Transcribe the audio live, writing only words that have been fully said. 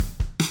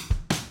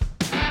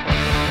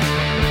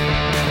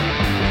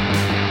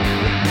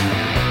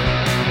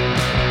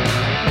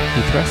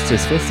thrusts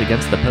his fist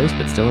against the post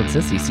but still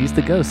insists he sees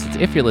the ghosts.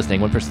 If you're listening,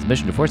 one person's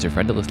mission to force your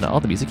friend to listen to all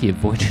the music he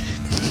avoided in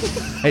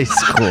high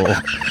school.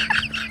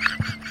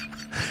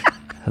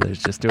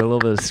 Heather's just doing a little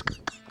bit of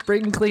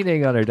spring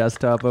cleaning on her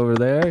desktop over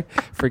there,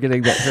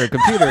 forgetting that her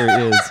computer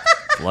is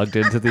plugged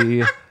into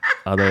the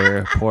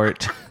other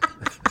port.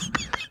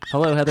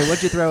 Hello, Heather.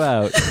 What'd you throw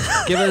out?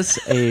 Give us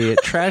a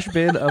trash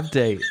bin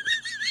update.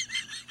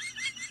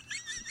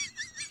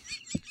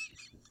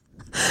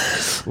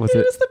 It was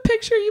the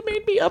picture you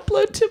made me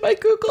upload to my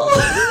Google.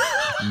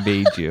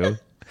 Made you.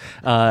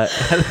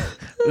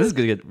 This is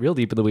going to get real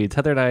deep in the weeds.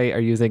 Heather and I are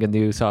using a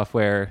new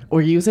software. We're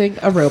using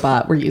a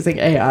robot. We're using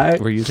AI.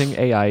 We're using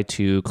AI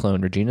to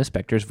clone Regina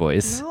Spektor's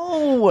voice. No.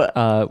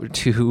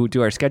 To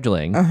do our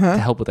scheduling, to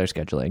help with our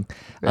scheduling.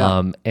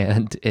 Yeah.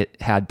 And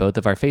it had both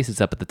of our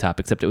faces up at the top,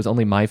 except it was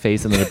only my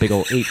face and then a big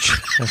old H.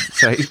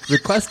 So I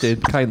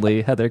requested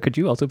kindly, Heather, could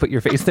you also put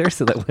your face there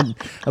so that when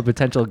a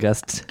potential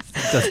guest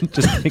doesn't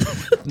just think...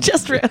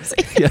 Just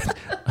Ramsey. Yeah,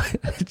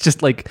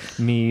 just like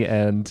me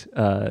and...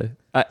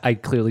 I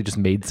clearly just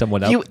made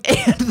someone up. You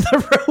and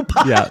the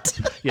robot.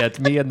 Yeah, it's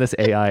me and this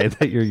AI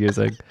that you're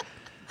using.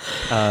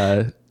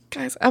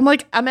 Guys,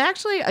 I'm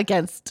actually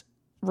against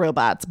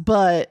robots,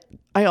 but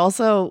I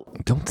also...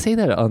 Don't say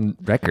that on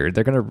record.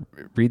 They're going to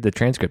read the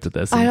transcript of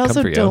this and I also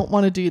come for you. don't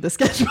want to do the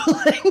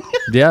scheduling.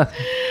 Yeah.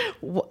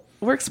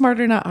 Work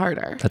smarter, not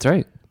harder. That's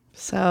right.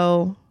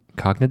 So...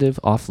 Cognitive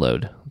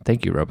offload.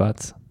 Thank you,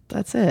 robots.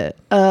 That's it.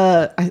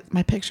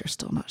 My picture's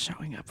still not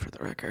showing up for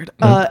the record.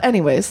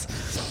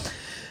 Anyways...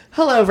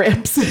 Hello,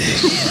 Ramsey.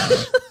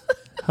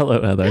 Hello,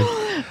 Heather.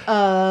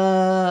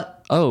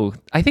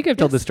 I think I've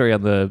told this story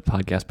on the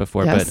podcast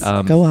before, yes,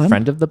 but go on.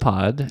 Friend of the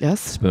pod,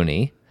 yes,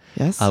 Spoonie,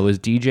 yes, was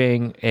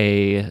DJing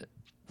a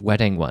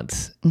wedding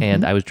once,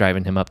 and I was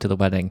driving him up to the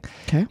wedding.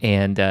 Okay.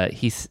 And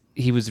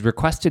he was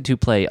requested to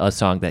play a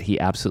song that he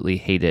absolutely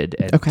hated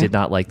and did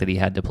not like that he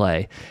had to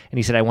play. And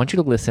he said, "I want you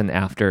to listen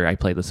after I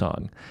play the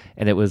song."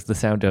 And it was the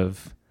sound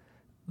of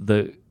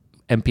the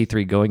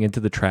MP3 going into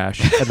the trash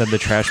and then the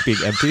trash being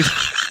emptied.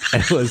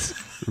 And it was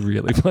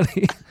really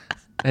funny.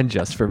 And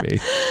just for me.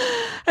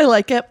 I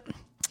like it.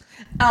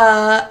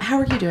 How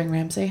are you doing,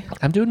 Ramsey?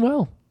 I'm doing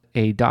well.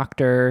 A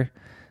doctor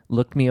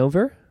looked me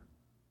over.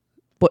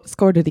 What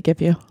score did he give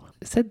you?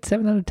 It said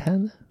 7 out of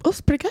 10. Oh, it's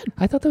pretty good.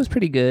 I thought that was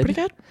pretty good.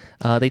 Pretty good.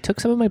 They took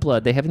some of my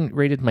blood. They haven't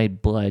rated my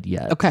blood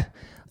yet. Okay.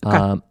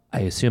 I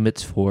assume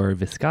it's for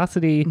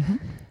viscosity,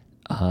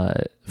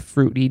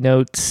 fruity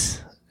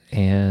notes,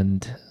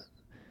 and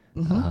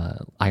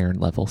iron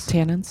levels.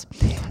 Tannins.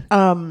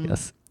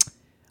 Yes.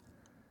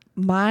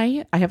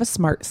 I have a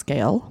smart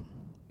scale.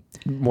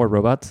 More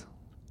robots?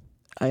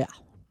 Oh, yeah.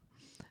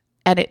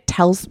 And it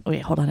tells...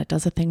 Wait, hold on. It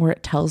does a thing where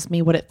it tells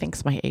me what it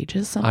thinks my age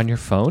is. On your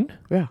phone?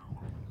 Yeah.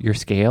 Your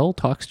scale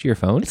talks to your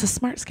phone? It's a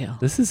smart scale.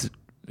 This is...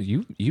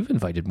 You've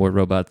invited more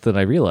robots than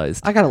I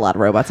realized. I got a lot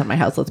of robots in my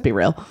house. Let's be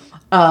real.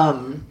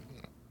 Hold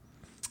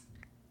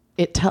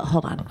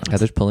on.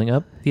 Heather's pulling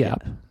up the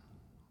app.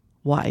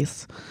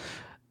 Wise.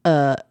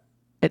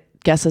 It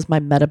guesses my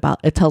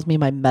It tells me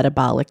my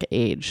metabolic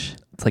age.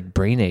 It's like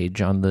brain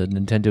age on the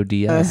Nintendo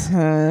DS.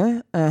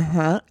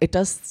 It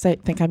does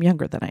think I'm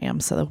younger than I am,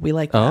 so we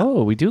like that.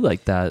 Oh, we do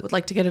like that. Would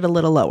like to get it a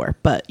little lower,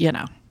 but you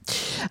know.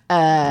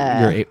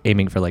 You're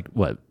aiming for like,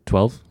 what,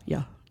 12?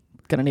 Yeah.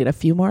 Gonna need a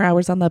few more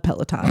hours on the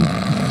Peloton.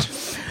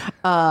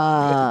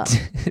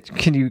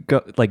 Can you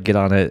go like get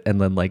on it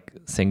and then like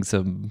sing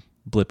some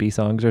Blippy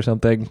songs or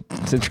something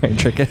to try and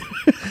trick it?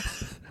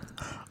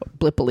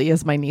 Blippily,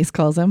 as my niece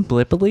calls him.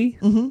 Blippily?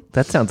 Mm-hmm.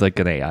 That sounds like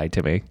an AI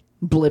to me.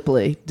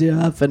 Blippily,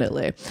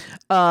 definitely.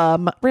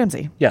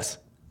 Ramsey. Yes.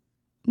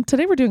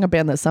 Today we're doing a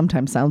band that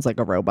sometimes sounds like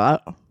a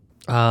robot.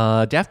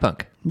 Daft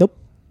Punk. Nope.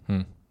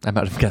 I'm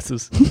out of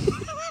guesses.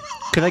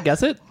 Could I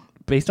guess it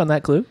based on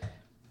that clue?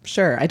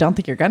 Sure. I don't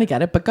think you're going to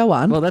get it, but go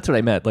on. Well, that's what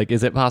I meant. Like,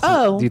 is it possible?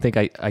 Oh. Do you think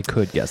I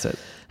could guess it?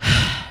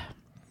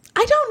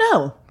 I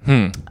don't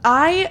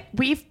know.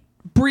 We've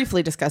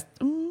briefly discussed,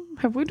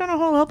 have we done a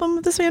whole album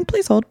of this band?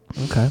 Please hold.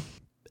 Okay.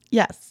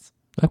 Yes.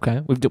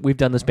 Okay. We've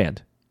done this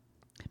band.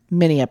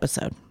 Mini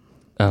episode.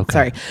 Okay.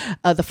 Sorry.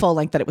 The full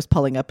length that it was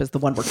pulling up is the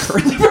one we're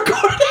currently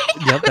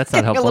recording. Yep, that's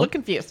not helpful. A little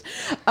confused.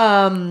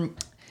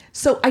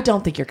 So I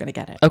don't think you're going to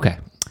get it. Okay.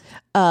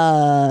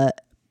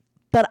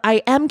 But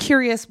I am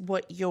curious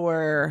what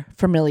your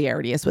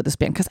familiarity is with this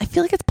band, because I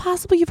feel like it's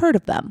possible you've heard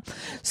of them.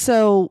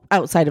 So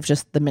outside of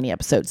just the mini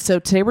episode. So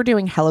today we're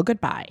doing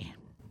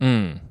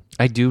Hellogoodbye.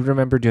 I do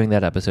remember doing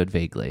that episode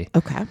vaguely.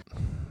 Okay.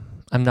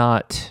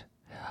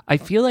 I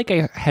feel like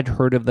I had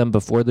heard of them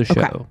before the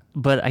show,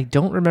 but I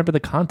don't remember the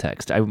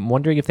context. I'm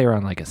wondering if they were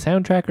on like a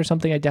soundtrack or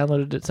something I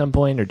downloaded at some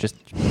point, or just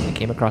I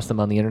came across them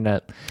on the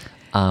internet.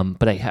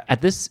 But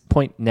at this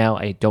point now,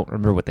 I don't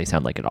remember what they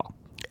sound like at all.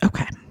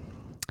 Okay.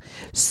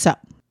 So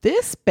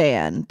this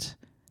band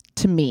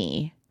to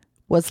me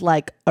was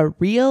like a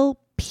real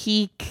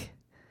peak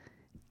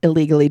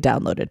illegally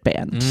downloaded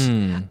band.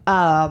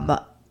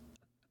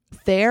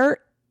 Their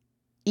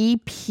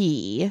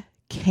EP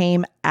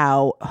came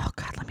out. Oh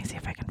God, let me see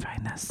if I can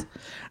find goodness.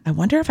 I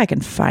wonder if I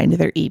can find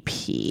their EP.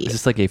 Is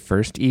this like a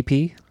first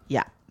EP?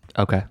 Yeah.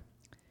 Okay.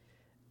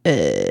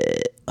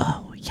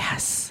 Oh,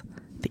 yes.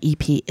 The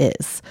EP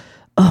is.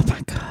 Oh,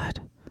 my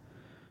God.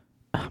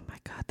 Oh, my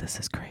God. This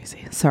is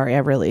crazy. Sorry, I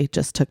really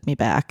just took me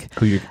back.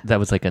 That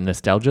was like a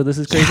nostalgia. This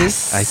is crazy?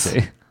 Yes. I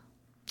see.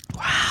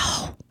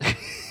 Wow.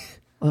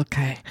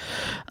 Okay.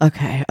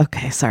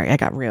 Sorry, I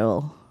got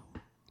real.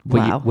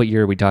 What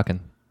year are we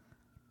talking?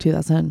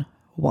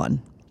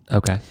 2001.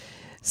 Okay.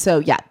 So,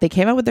 yeah, they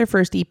came out with their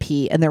first EP,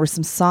 and there were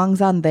some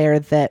songs on there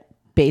that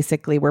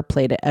basically were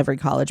played at every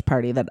college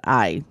party that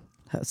I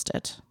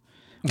hosted,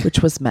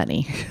 which was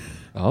many.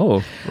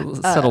 Oh,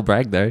 subtle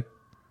brag there.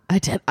 I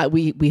did.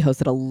 We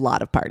hosted a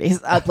lot of parties.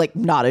 Like,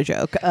 not a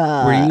joke.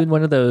 Were you in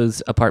one of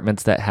those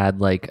apartments that had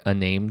like a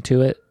name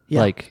to it?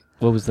 Yeah. Like,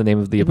 what was the name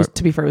of the apartment?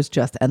 To be fair, it was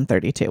just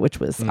N32, which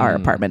was our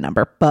apartment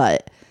number.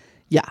 But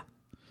yeah,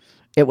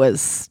 it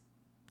was,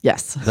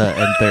 yes.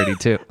 The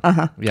N32.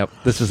 Uh-huh. Yep.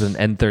 This was an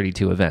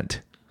N32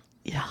 event.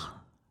 Yeah.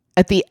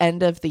 At the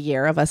end of the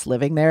year of us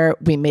living there,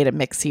 we made a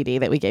mix CD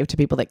that we gave to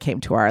people that came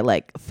to our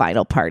like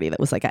final party that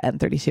was like an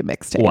N32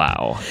 mixtape.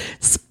 Wow.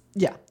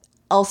 Yeah.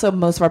 Also,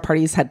 most of our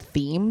parties had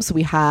themes.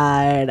 We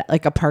had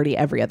like a party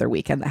every other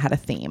weekend that had a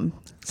theme.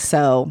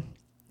 So,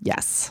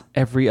 yes.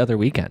 Every other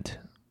weekend.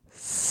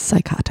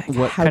 Psychotic.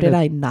 How did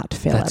I not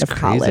fail out of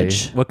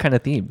college? What kind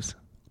of themes?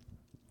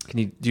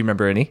 Do you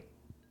remember any?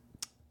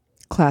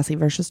 Classy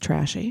versus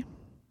trashy.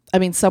 I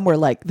mean, some were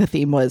like, the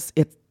theme was,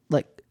 it's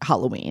like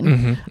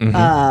Halloween,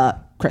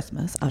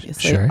 Christmas,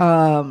 obviously. Sure.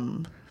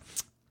 God,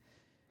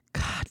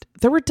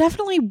 there were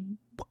definitely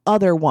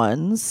other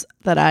ones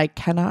that I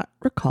cannot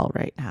recall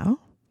right now.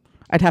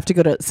 I'd have to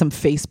go to some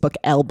Facebook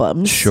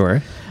albums.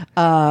 Sure.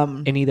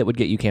 Any that would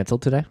get you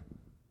canceled today?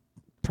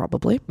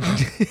 Probably.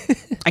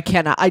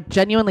 I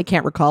genuinely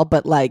can't recall,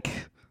 but like,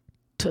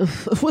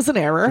 it was an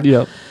error.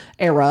 Yep.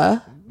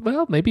 Era.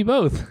 Well, maybe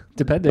both,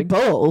 depending.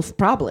 Both,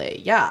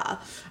 probably, yeah.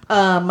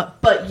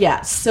 But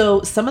yeah,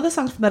 so some of the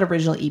songs from that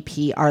original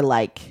EP are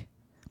like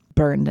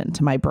burned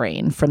into my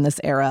brain from this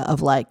era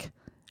of like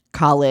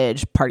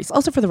college parties.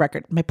 Also, for the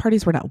record, my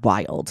parties were not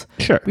wild.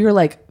 Sure. We were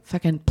like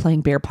fucking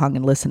playing beer pong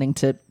and listening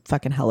to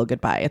fucking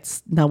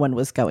Hellogoodbye. No one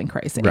was going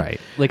crazy. Right.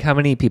 Like, how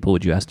many people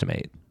would you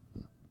estimate?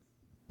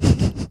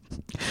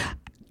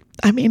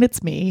 I mean,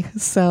 it's me,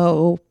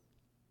 so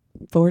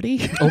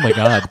 40. Oh my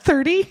God.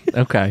 30.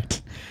 Okay.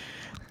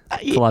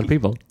 It's a lot of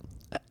people.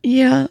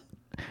 Yeah.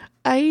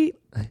 I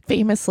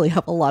famously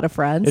have a lot of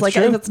friends. It's like,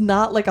 true. it's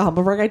not like a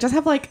humble brag. I just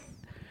have like,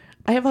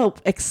 I have a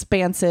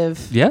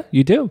expansive Yeah,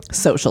 you do.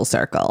 social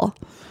circle.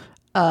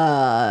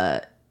 Yeah.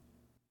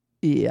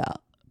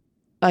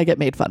 I get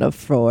made fun of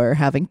for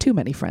having too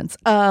many friends.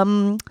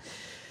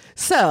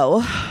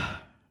 So,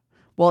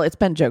 well, it's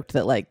been joked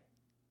that like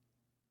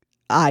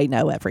I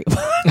know everyone.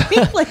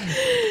 Like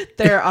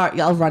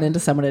I'll run into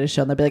someone at a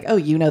show and they'll be like, "Oh,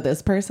 you know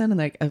this person?" And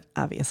like,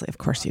 obviously, of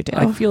course you do.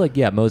 I feel like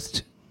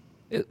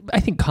I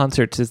think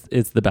concerts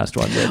is the best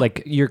one.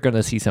 Like, you're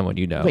gonna see someone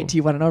you know. Wait, do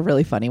you want to know a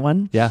really funny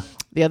one? Yeah.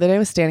 The other day I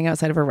was standing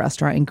outside of a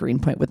restaurant in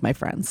Greenpoint with my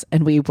friends,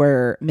 and we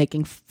were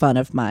making fun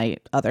of my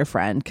other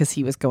friend because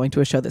he was going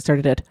to a show that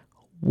started at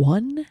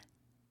 1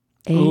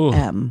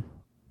 a.m.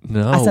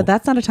 No. I said,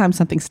 that's not a time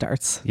something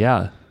starts.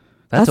 Yeah.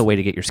 That's a way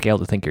to get your scale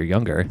to think you're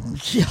younger.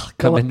 Yeah.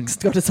 Go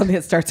to something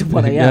that starts at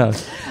 1 a.m.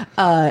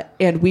 Yeah.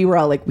 And we were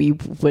all like, we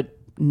would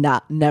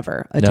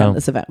never attend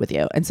this event with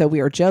you. And so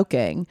we were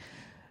joking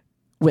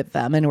with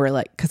them, and we're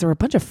like, because there were a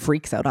bunch of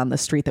freaks out on the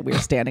street that we were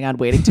standing on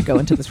waiting to go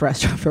into this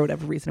restaurant for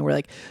whatever reason. And we're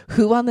like,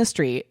 who on the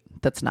street,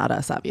 that's not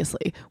us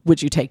obviously,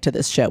 would you take to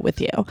this show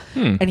with you?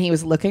 And he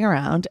was looking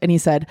around and he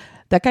said,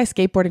 that guy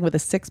skateboarding with a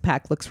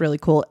 6-pack looks really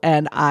cool.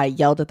 And I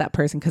yelled at that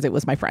person because it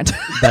was my friend.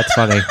 That's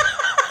funny.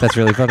 That's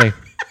really funny.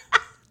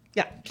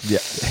 Yeah.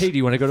 Hey, do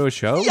you want to go to a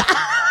show? Yeah.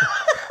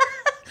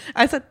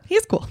 I said,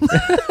 he's cool.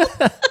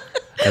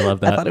 I love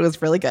that. I thought it was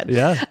really good.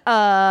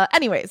 Yeah.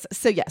 Anyways,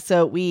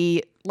 so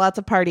we lots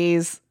of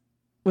parties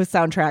with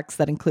soundtracks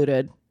that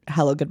included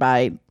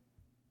Hellogoodbye,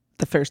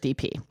 the first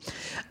EP.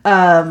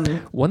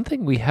 One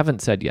thing we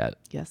haven't said yet.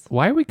 Yes.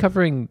 Why are we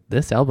covering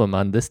this album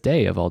on this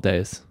day of all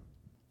days?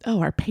 Oh,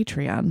 our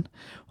Patreon.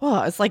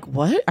 Well, it's like,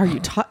 what are you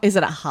is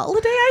it a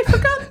holiday I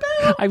forgot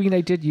about? I mean,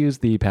 I did use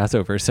the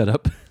Passover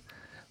setup.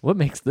 What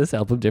makes this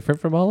album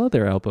different from all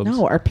other albums?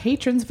 No, our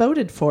patrons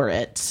voted for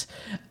it.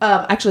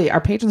 Actually,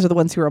 our patrons are the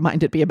ones who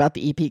reminded me about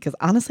the EP, because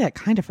honestly, I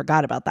kind of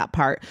forgot about that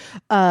part.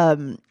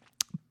 But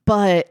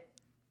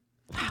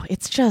wow,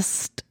 it's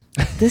just,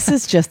 this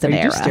is just an Are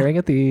you era. just staring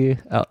at the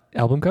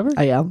album cover?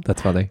 I am.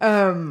 That's funny.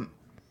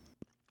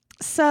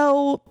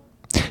 So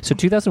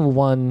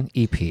 2001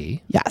 EP.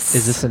 yes.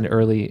 Is this an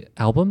early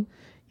album?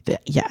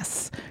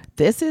 Yes.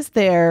 This is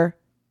their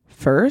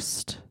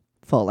first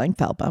full-length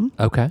album.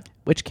 Okay.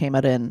 Which came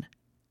out in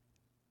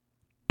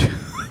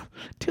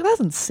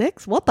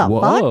 2006. What the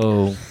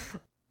Whoa.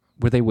 fuck?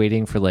 Were they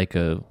waiting for like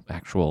a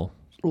actual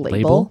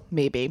label?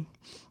 Maybe.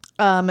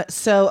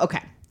 So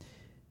okay.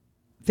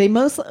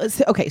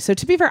 So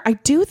to be fair, I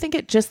do think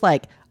it just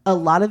like a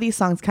lot of these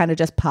songs kind of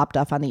just popped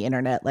off on the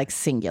internet like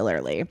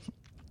singularly.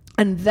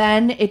 And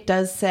then it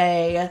does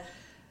say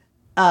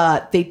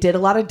they did a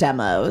lot of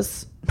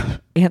demos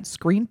and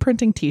screen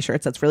printing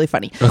t-shirts. That's really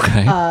funny.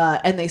 Okay.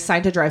 And they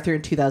signed a drive-thru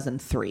in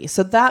 2003.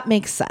 So that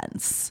makes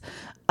sense.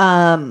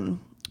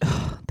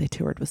 They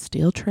toured with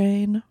Steel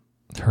Train.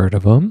 Heard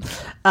of them.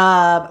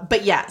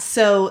 But yeah,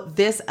 so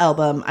this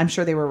album, I'm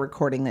sure they were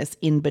recording this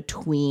in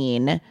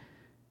between.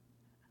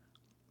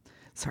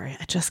 Sorry,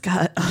 I just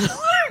got an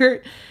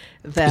alert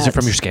that... Is it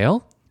from your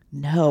scale?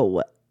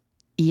 No.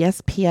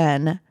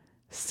 ESPN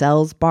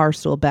sells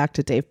Barstool back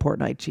to Dave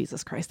Portnoy.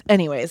 Jesus Christ.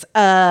 Anyways,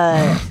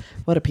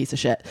 what a piece of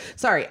shit.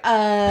 Sorry.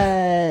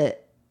 I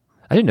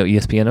didn't know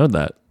ESPN owned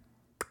that.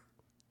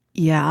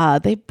 Yeah,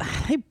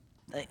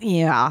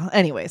 yeah.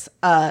 Anyways,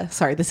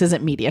 sorry, this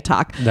isn't media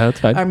talk. No, it's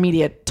fine. Our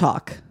media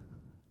talk.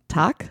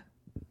 Talk?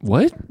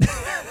 What?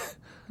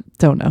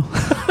 Don't know.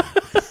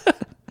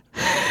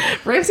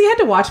 Ramsey had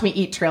to watch me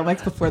eat trail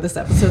mix before this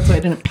episode so I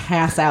didn't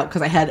pass out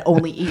because I had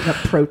only eaten a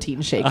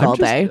protein shake all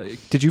day.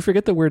 Did you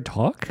forget the word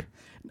talk?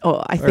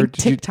 Oh, I think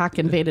TikTok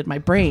invaded my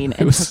brain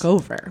and took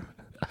over.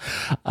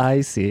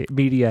 I see.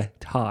 Media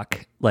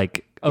talk.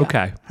 Like,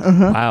 okay.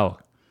 Yeah. Wow.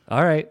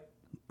 All right.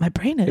 My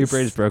brain is... Your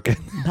brain is broken.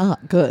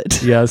 Not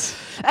good. Yes.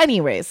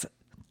 Anyways,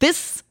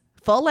 this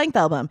full-length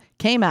album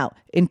came out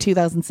in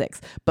 2006,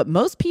 but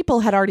most people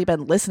had already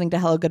been listening to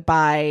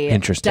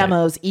Hellogoodbye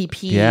demos,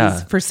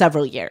 EPs for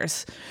several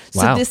years.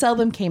 So this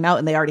album came out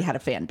and they already had a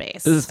fan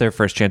base. This is their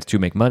first chance to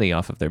make money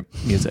off of their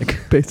music.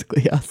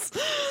 Basically, yes.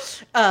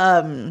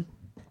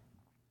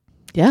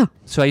 Yeah.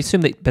 So I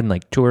assume they've been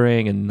like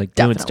touring and like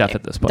doing stuff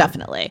at this point.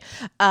 Definitely.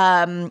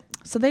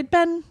 So they'd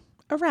been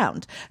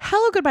around.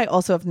 Hellogoodbye,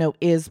 also of note,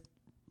 is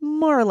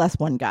more or less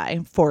one guy,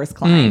 Forrest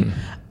Klein.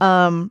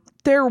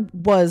 There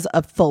was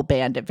a full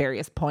band at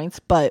various points,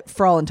 but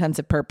for all intents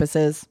and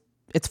purposes,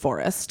 it's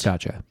Forrest.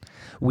 Gotcha.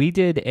 We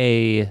did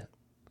a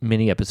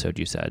mini episode,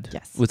 you said.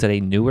 Yes. Was that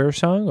a newer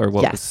song or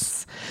what?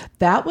 Yes.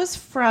 That was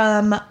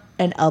from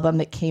an album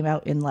that came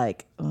out in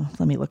like,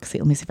 let me see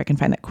if I can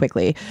find that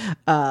quickly.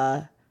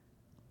 I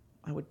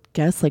would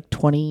guess like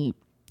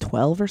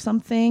 2012 or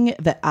something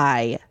that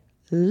I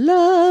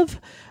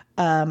love.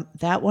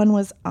 That one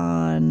was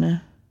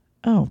on,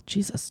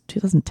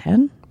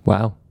 2010?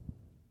 Wow.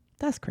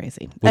 That's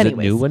crazy. Was it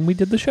new when we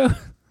did the show?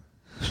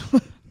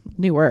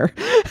 Newer.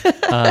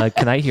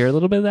 Can I hear a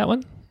little bit of that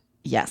one?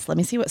 Yes. Let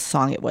me see what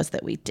song it was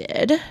that we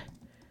did.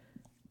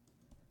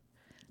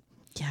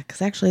 Yeah,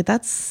 because actually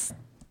because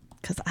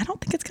I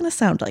don't think it's going to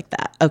sound like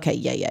that. Okay.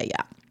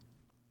 Yeah.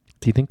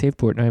 Do you think Dave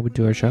Portnoy would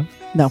do our show?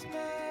 No.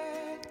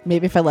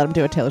 Maybe if I let him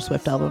do a Taylor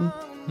Swift album.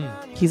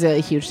 He's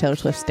a huge Taylor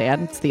Swift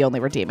stan. It's the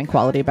only redeeming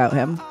quality about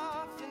him.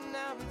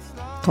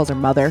 Calls her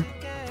mother.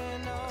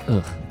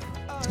 Ugh.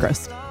 It's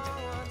gross.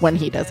 When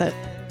he does it.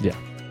 Yeah.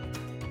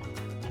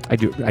 I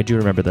do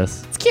remember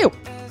this. It's cute.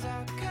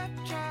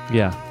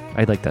 Yeah,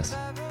 I like this.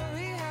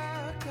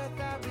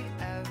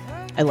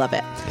 I love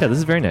it. Yeah, this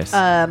is very nice.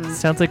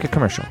 Sounds like a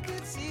commercial.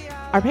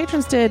 Our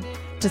patrons did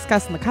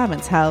discuss in the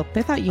comments how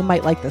they thought you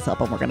might like this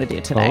album we're going to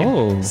do today.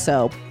 Oh.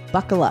 So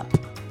buckle up.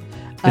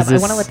 I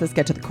want to let this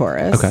get to the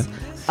chorus. Okay.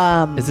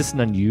 Is this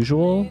an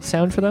unusual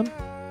sound for them?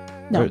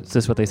 No. Or is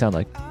this what they sound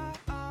like?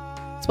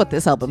 It's what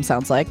this album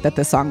sounds like, that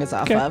this song is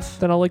off of.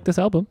 Then I'll like this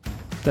album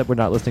that we're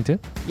not listening to.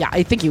 Yeah,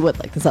 I think you would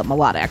like this album a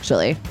lot,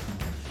 actually.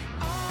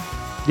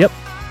 Yep.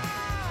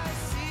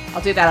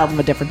 I'll do that album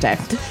a different day.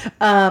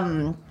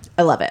 I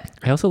love it.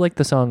 I also like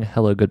the song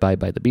Hellogoodbye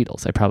by the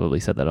Beatles. I probably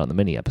said that on the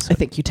mini episode. I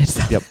think you did.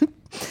 Yep.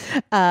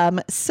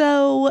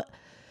 So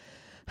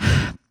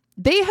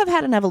they have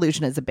had an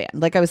evolution as a band.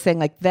 Like I was saying,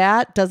 like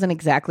that doesn't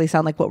exactly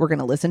sound like what we're going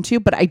to listen to,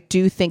 but I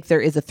do think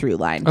there is a through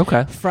line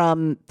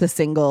from the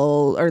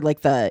single or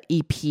like the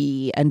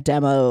EP and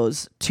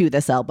demos to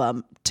this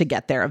album to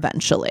get there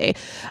eventually.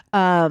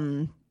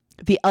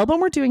 The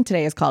album we're doing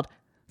today is called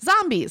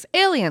Zombies,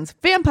 Aliens,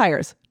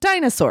 Vampires,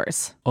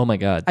 Dinosaurs. Oh my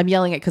God. I'm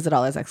yelling it because it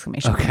all has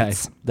exclamation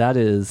points. That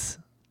is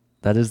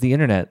the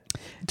internet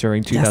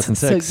during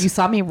 2006. Yes. So you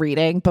saw me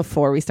reading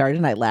before we started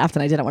and I laughed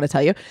and I didn't want to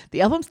tell you.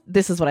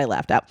 This is what I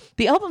laughed at.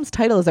 The album's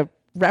title is a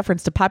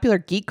reference to popular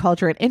geek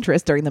culture and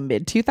interest during the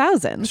mid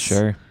 2000s.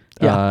 Sure.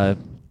 Yeah.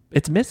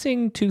 It's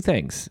missing two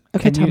things.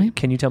 Okay, tell me.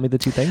 Can you tell me the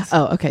two things?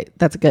 Oh, okay.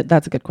 That's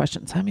a good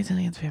question. Zombies,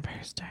 aliens,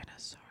 vampires,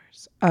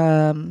 dinosaurs.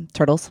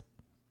 Turtles.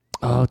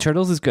 Oh,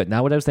 Turtles is good.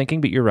 Not what I was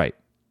thinking, but you're right.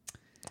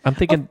 I'm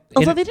thinking.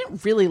 Although they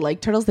didn't really like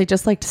turtles, they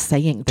just liked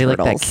saying turtles.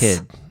 They like that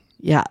kid.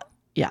 Yeah.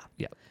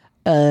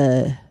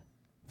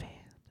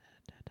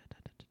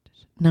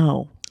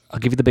 No. I'll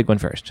give you the big one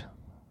first.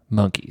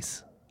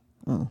 Monkeys.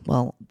 Oh,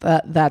 well,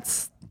 that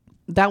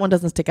one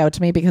doesn't stick out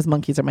to me because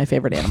monkeys are my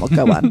favorite animal.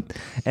 Go on.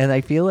 And I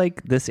feel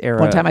like this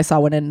era. One time I saw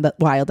one in the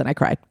wild and I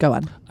cried. Go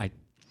on. I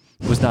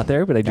was not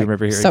there, but I do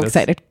remember hearing so this.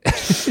 Excited.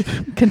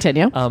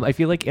 Continue. I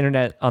feel like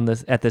internet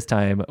at this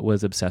time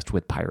was obsessed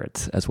with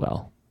pirates as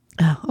well.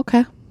 Oh,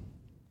 okay.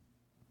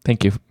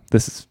 Thank you.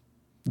 This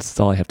is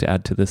all I have to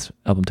add to this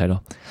album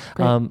title.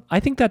 I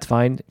think that's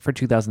fine for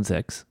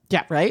 2006.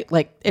 Yeah, right?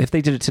 Like if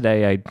they did it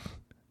today, I'd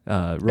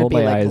roll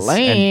my eyes.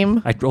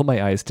 Lame. I'd roll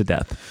my eyes to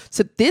death.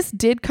 So this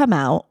did come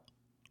out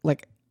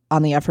like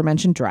on the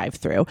aforementioned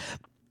Drive-Thru.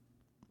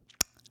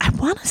 I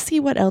want to see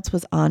what else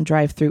was on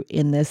Drive-Thru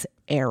in this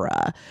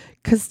era.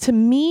 Because to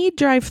me,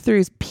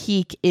 Drive-Thru's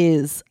peak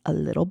is a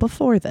little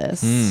before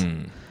this.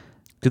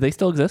 Do they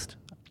still exist?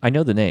 I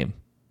know the name.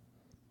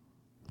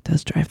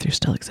 Does Drive-Thru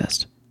still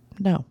exist?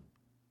 No.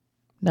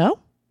 No?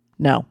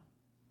 No.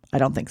 I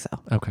don't think so.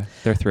 Okay.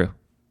 They're through.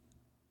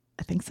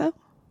 I think so.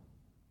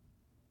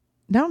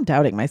 Now I'm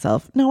doubting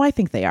myself. No, I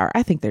think they are.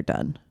 I think they're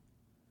done.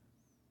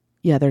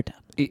 Yeah, they're done.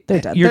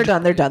 They're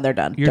done. They're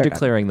done. You're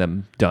declaring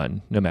them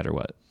done no matter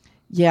what.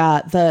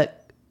 Yeah,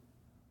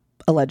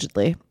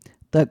 allegedly,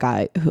 the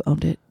guy who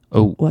owned it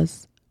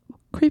was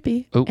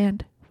creepy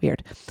and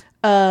weird.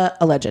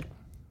 Allegedly.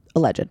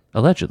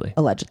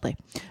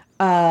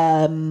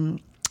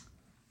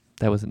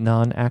 That was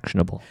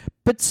non-actionable.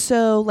 But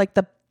so like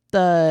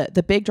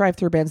the big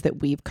Drive-Thru bands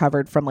that we've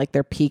covered from like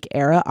their peak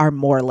era are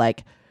more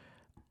like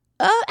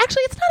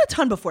actually it's not a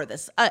ton before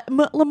this.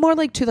 More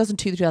like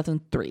 2002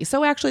 2003.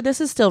 So actually this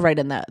is still right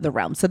in the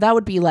realm. So that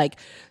would be like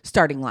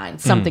Starting Line,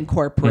 Something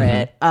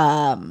Corporate,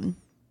 Newfound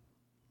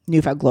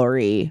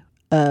Glory.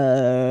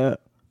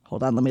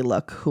 Hold on, let me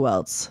look. Who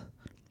else?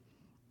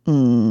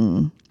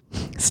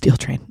 Steel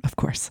Train, of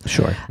course.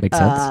 Sure, makes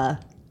sense.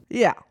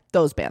 Yeah,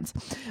 those bands.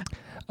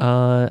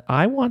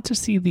 I want to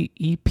see the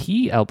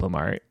EP album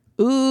art.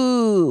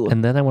 Ooh.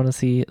 And then I want to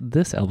see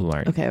this album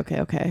art.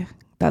 Okay.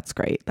 That's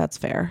great. That's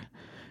fair.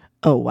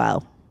 Oh,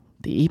 wow.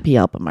 The EP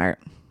album art.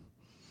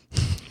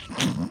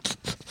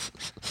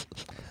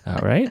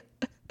 All right.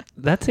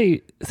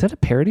 Is that a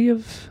parody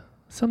of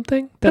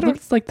something? That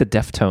looks like the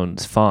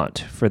Deftones font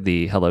for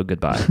the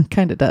Hellogoodbye.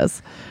 Kind of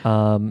does.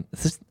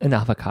 Is this an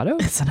avocado?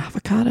 It's an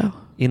avocado.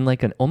 In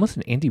like almost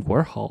an Andy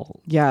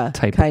Warhol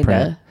type kinda, of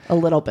print. A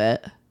little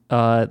bit.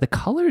 The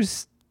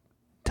colors,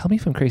 tell me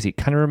if I'm crazy,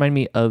 kind of remind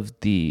me of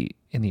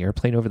In the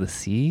Airplane Over the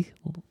Sea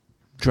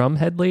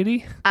drumhead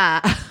lady.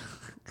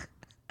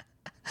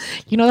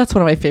 You know, that's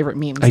one of my favorite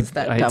memes. Is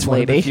that dumb it's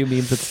lady? One of the few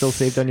memes that's still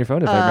saved on your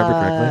phone, if I remember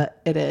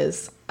correctly. It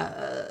is.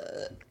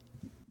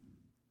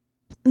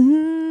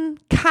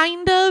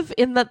 Kind of,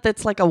 in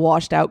that's like a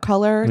washed out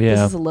color. Yeah.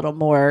 This is a little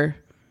more.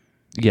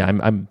 Yeah,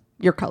 I'm.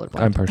 You're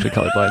colorblind. I'm partially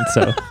colorblind,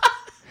 so.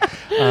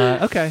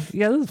 Okay,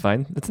 yeah, this is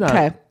fine. It's not.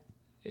 Okay.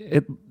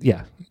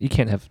 Yeah, you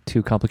can't have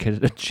too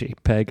complicated a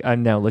JPEG.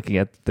 I'm now looking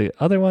at the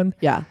other one.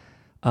 Yeah.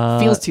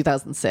 Feels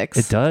 2006.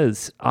 It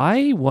does.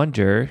 I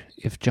wonder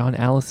if John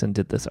Allison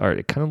did this art.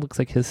 It kind of looks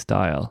like his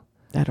style.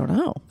 I don't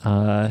know.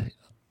 I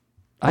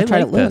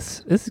like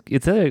this.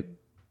 It's a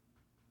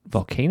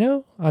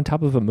volcano on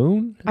top of a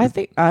moon. I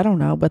don't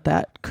know, but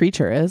that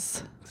creature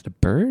is. Is it a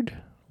bird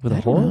with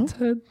a hole in its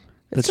head?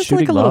 It's just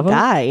like a little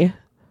guy.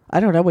 I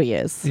don't know what he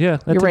is. Yeah,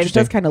 that's you're right. It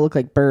does kind of look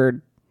like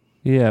bird.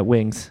 Yeah,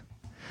 wings.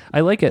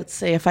 I like it. Let's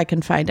see if I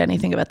can find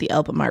anything about the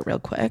album art real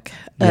quick.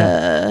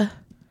 Yeah.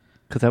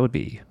 Because I would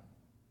be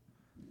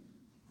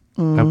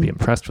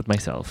impressed with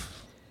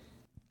myself.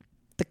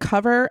 The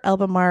cover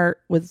album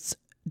art was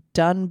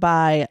done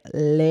by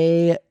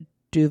Les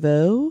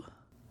Duveau.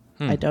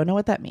 I don't know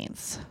what that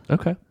means.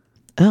 Okay.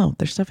 Oh,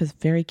 their stuff is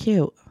very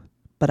cute,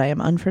 but I am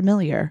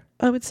unfamiliar.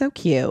 Oh, it's so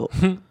cute.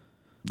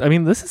 I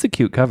mean, this is a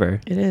cute cover.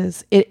 It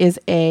is. It is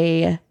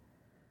it's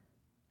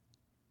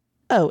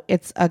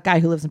a guy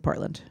who lives in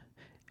Portland.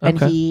 And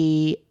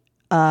he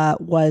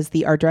was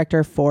the art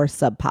director for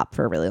Sub Pop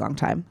for a really long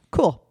time.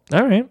 Cool.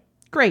 All right.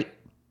 Great.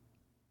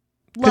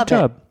 Love Good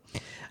job.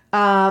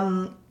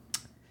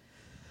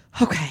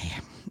 Okay.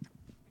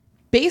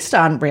 Based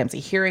on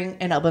Ramsey hearing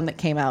an album that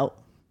came out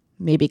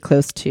maybe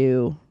close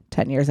to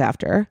 10 years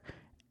after,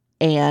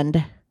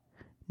 and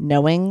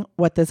knowing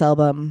what this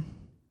album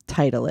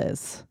title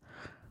is,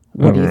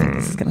 what do you think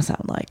this is going to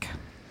sound like?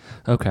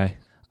 Okay.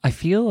 I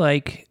feel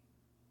like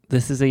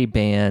this is a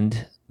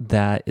band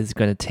that is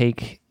going to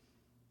take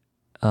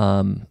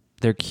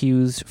their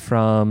cues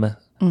from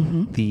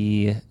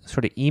the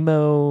sort of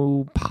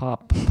emo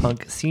pop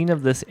punk scene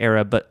of this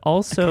era, but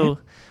also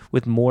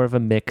with more of a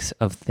mix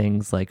of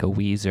things like a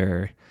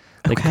Weezer,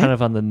 like kind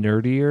of on the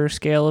nerdier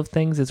scale of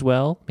things as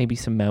well. Maybe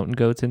some Mountain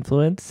Goats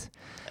influence.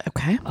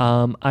 Okay.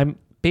 I'm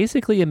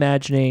basically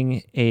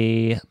imagining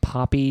a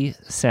poppy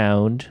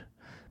sound,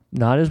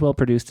 not as well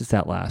produced as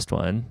that last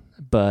one,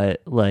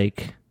 but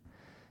like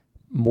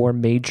more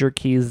major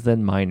keys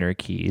than minor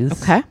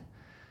keys. Okay.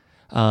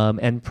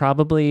 And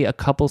probably a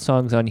couple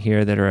songs on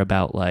here that are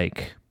about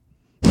like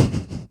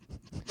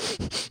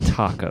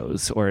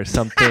tacos or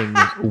something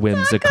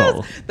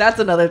whimsical. That's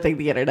another thing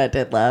the internet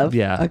did love.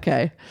 Yeah.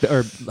 Okay.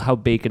 Or how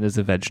bacon is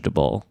a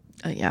vegetable.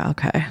 Yeah.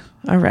 Okay.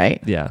 All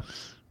right. Yeah.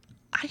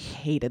 I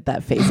hated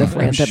that phase of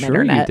random sure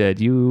internet. You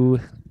did.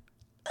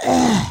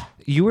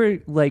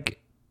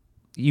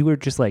 You were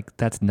just like,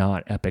 that's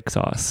not epic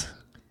sauce.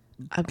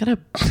 I'm going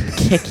to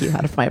kick you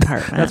out of my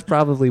apartment. That's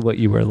probably what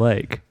you were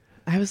like.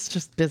 I was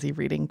just busy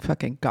reading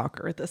fucking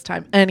Gawker at this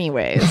time.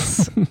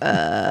 Anyways,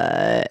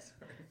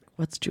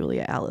 what's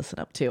Julia Allison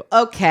up to?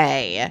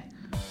 Okay.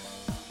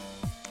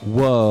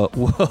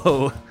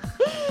 Whoa.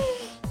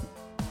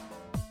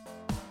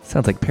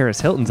 Sounds like Paris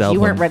Hilton's album.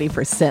 You weren't ready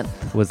for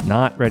synth. Was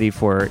not ready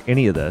for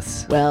any of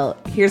this. Well,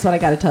 here's what I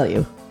got to tell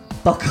you.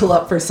 Buckle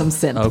up for some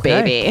synth,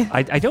 baby.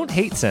 I don't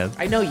hate synth.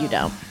 I know you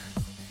don't.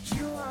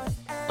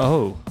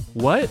 Oh,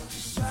 what?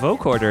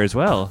 Vocoder as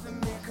well.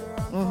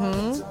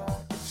 Mm-hmm.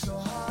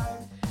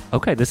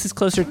 Okay, this is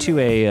closer to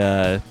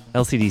a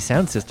LCD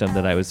sound system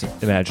than I was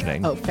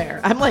imagining. Oh,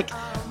 fair. I'm like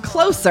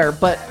closer,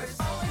 but...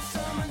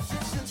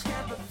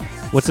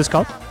 What's this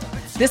called?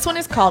 This one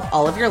is called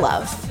All of Your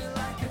Love.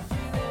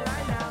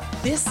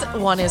 This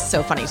one is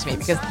so funny to me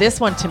because this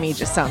one to me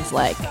just sounds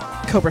like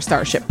Cobra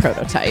Starship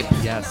prototype.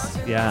 Yes,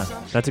 yeah,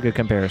 that's a good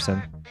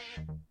comparison.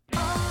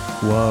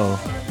 Whoa.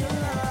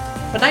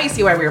 But now you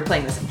see why we were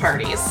playing this at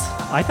parties.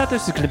 I thought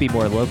this was going to be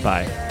more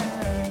lo-fi.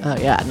 Oh,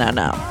 yeah, no.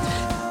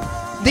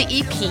 The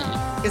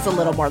EP is a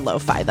little more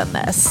lo-fi than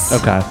this.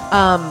 Okay.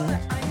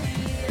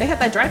 They had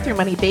that drive-thru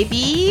money,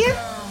 baby.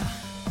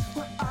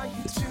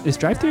 Is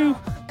drive-thru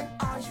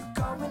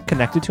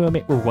connected to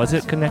or was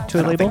it connected to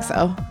a label? I think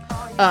so.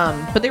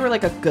 But they were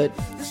like a good...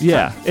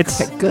 Yeah,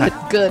 it's... Okay,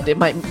 good. It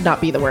might not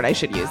be the word I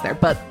should use there,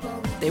 but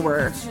they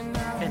were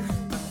an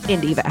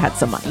indie that had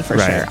some money for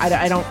sure.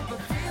 I don't...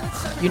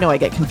 You know I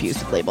get confused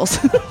with labels.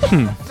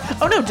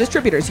 Oh, no,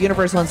 distributors,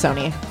 Universal and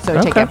Sony.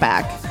 So take it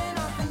back.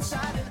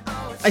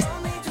 I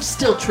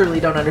still truly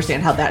don't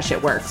understand how that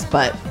shit works,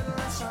 but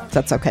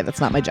that's okay.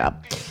 That's not my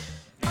job.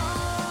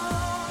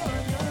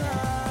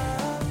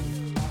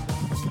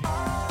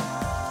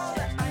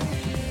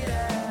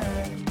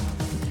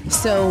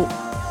 So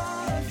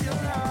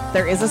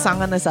there is a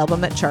song on this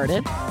album that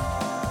charted.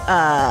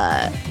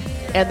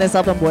 And this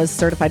album was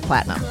certified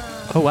platinum.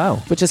 Oh, wow.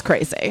 Which is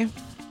crazy.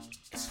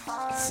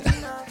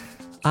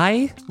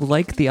 I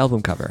like the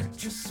album cover,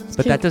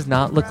 but that does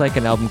not look like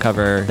an album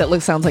cover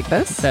that sounds like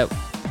this. That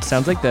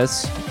sounds like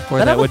this,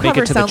 or that would make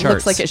it to the charts.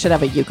 Looks like it should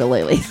have a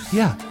ukulele.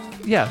 Yeah,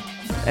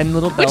 and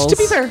little bells. Which, to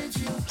be fair,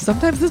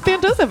 sometimes this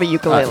band does have a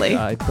ukulele.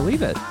 I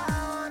believe it,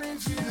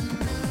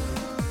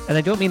 and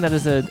I don't mean that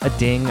as a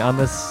ding on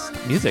this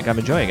music. I'm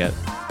enjoying it.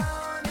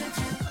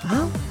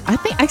 Well,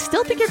 I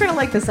still think you're gonna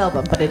like this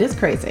album, but it is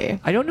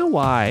crazy. I don't know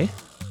why.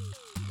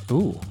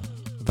 Ooh,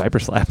 Viper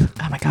Slap.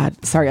 Oh my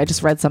God, sorry, I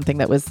just read something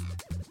that was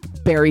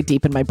buried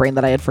deep in my brain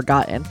that I had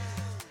forgotten.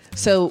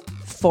 So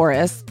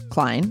Forrest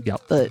Klein,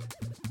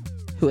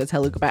 who is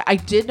Hellogoodbye, I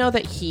did know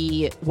that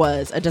he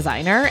was a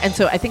designer, and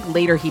so I think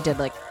later he did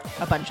like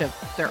a bunch of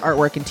their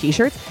artwork and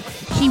t-shirts.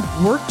 He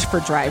worked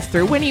for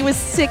Drive-Thru when he was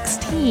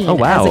 16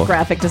 as a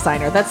graphic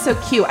designer. That's so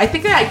cute. I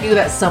think I knew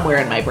that somewhere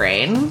in my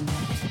brain.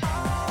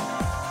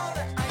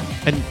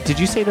 And did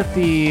you say that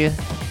the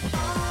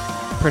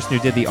person who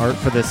did the art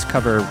for this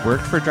cover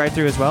worked for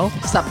Drive-Thru as well?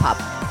 Sub Pop.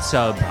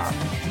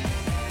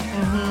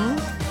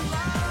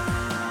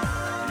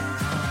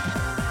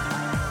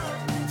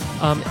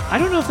 I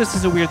don't know if this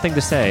is a weird thing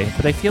to say,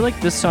 but I feel like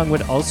this song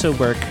would also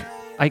work.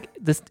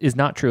 This is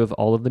not true of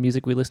all of the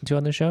music we listen to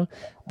on the show.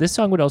 This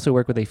song would also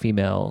work with a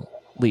female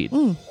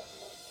lead.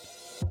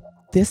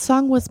 This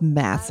song was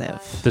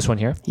massive. This one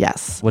here?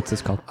 Yes. What's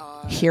this called?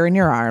 Here in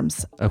Your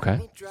Arms.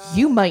 Okay.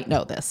 You might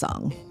know this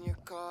song.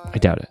 I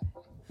doubt it.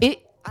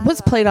 It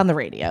was played on the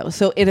radio,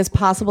 so it is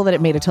possible that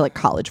it made it to like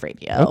college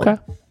radio. Okay.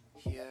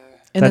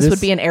 And this would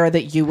be an era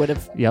that you would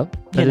have. Yep.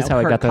 That is how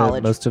I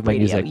got most of my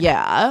music.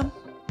 Yeah.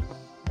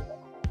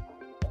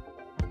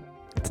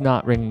 It's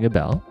not ringing a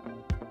bell.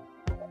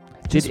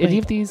 Did any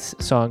of these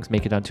songs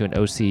make it onto an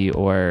OC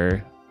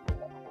or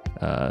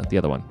the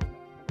other one?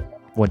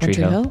 One Tree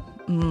Hill?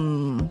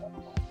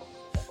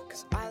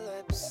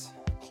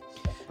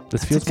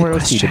 This feels more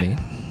OC to me.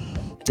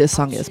 This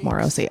song is more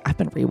OC. I've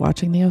been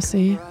rewatching the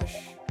OC.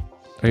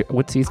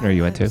 What season are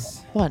you into?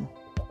 1.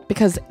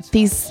 Because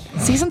these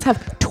seasons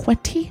have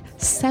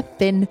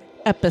 27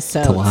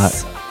 episodes. That's a lot.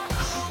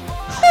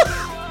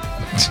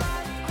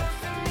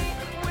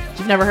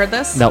 You've never heard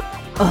this? Nope.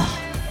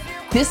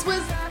 This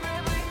was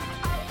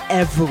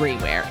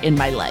everywhere in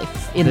my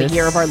life in the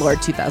year of our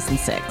Lord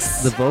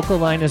 2006. The vocal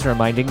line is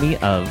reminding me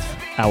of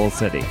Owl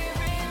City.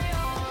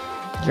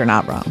 You're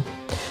not wrong.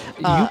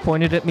 You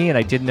pointed at me and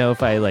I didn't know if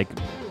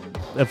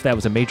that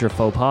was a major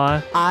faux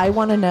pas. I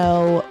want to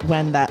know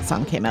when that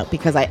song came out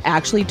because I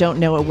actually don't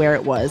know where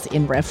it was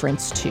in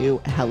reference to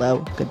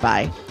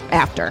Hellogoodbye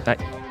after.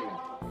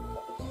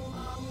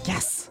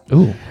 Yes.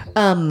 Ooh.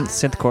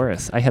 Synth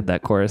chorus. I had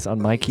that chorus on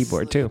my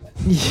keyboard too.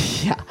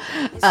 Yeah.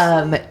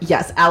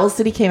 Yes. Owl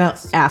City came out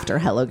after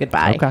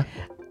Hellogoodbye. Okay.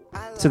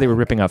 So they were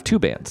ripping off 2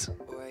 bands.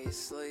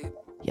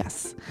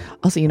 Yes.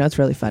 Also, you know, it's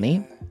really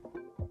funny.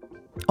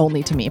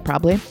 Only to me,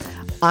 probably.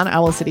 On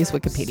Owl City's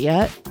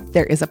Wikipedia,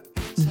 there is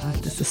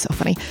this is so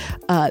funny.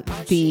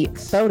 The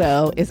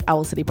photo is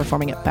Owl City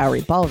performing at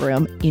Bowery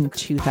Ballroom in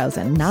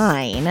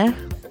 2009.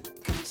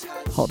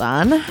 Hold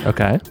on.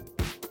 Okay.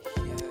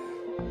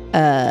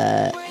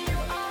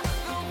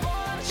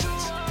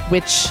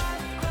 Which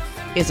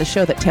is a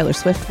show that Taylor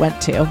Swift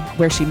went to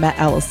where she met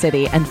Owl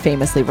City and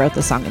famously wrote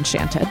the song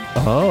Enchanted.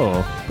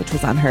 Oh. Which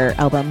was on her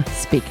album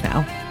Speak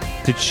Now.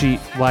 Did she,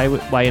 why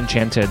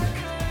Enchanted?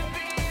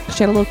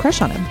 She had a little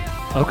crush on him.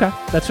 Okay.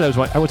 That's what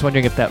I was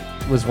wondering if that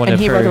was one and of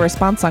he her... wrote a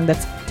response song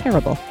that's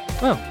terrible.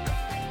 Oh.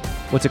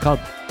 What's it called?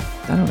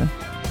 I don't know.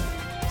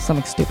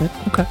 Something stupid.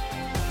 Okay.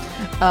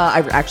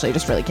 I actually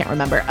just really can't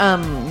remember.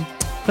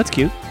 That's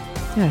cute.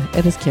 Yeah,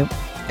 it is cute.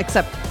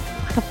 Except,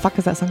 what the fuck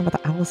is that song about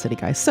the Owl City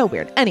guy? So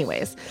weird.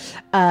 Anyways.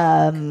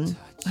 Oh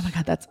my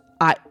God, that's...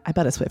 I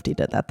bet a Swiftie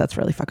did that. That's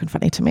really fucking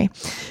funny to me.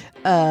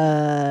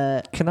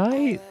 Can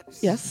I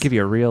give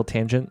you a real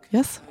tangent?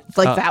 Yes.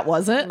 Like that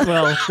wasn't?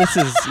 Well, this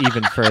is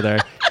even further.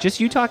 Just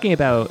you talking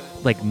about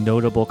like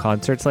notable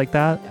concerts like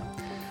that.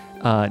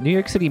 New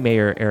York City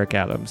Mayor Eric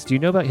Adams. Do you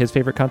know about his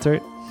favorite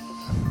concert?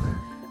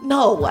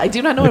 No, I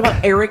do not know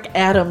about Eric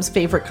Adams'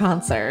 favorite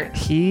concert.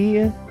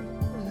 He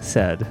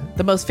said...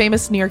 The most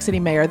famous New York City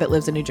mayor that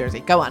lives in New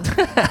Jersey. Go on.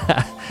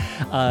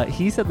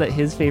 He said that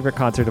his favorite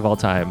concert of all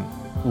time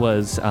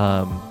was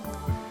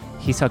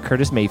he saw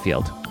Curtis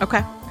Mayfield.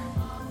 Okay.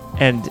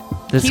 And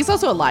he's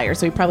also a liar,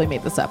 so he probably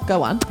made this up.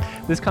 Go on.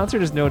 This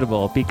concert is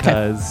notable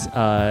because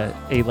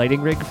a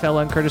lighting rig fell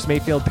on Curtis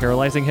Mayfield,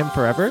 paralyzing him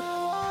forever.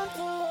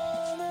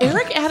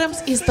 Eric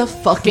Adams is the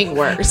fucking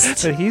worst.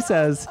 So he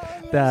says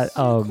that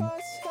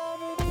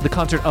the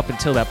concert up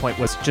until that point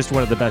was just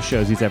one of the best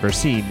shows he's ever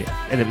seen,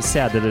 and it was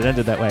sad that it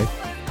ended that way.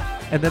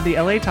 And then the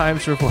LA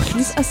Times reports...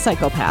 He's a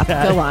psychopath.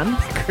 Go on.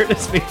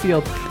 Curtis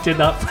Mayfield did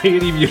not play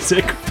any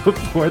music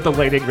before the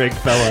lighting rig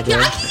fell on him.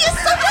 Yeah, he is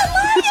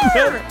such a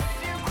liar!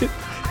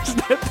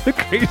 Isn't that the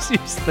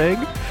craziest thing?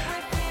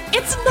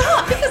 It's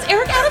not, because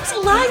Eric Adams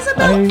lies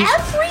about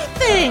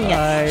everything.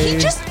 He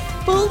just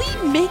fully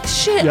makes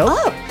shit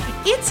up.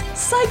 It's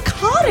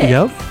psychotic.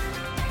 Yep.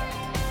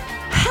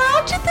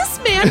 How did this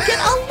man get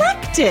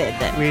elected?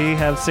 We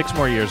have 6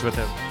 more years with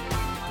him.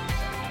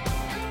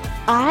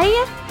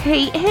 I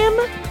hate him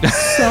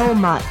so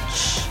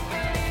much.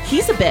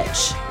 He's a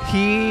bitch.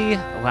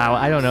 Wow,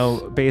 I don't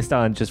know, based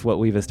on just what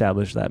we've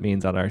established that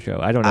means on our show.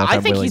 I don't know if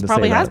I'm willing to say that. I think he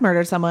probably has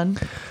murdered someone.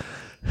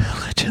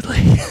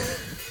 Allegedly.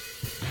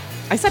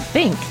 I said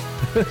think.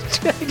 I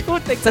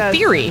don't think it's a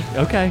theory.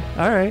 Okay,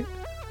 all right.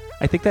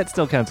 I think that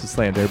still counts as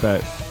slander,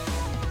 but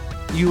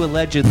you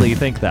allegedly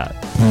think that.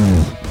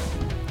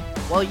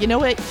 Well, you know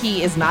what?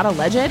 He is not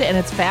alleged, and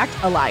it's fact,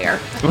 a liar.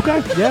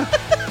 Okay, yeah.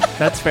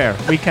 That's fair.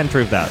 We can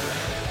prove that.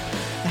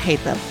 I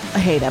hate them. I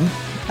hate him.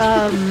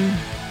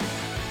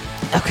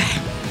 Okay.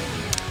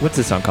 What's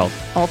this song called?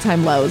 All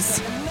Time Lows.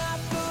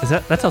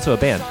 That's also a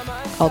band?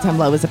 All Time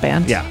Low is a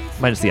band. Yeah,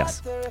 minus the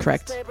S.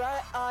 Correct.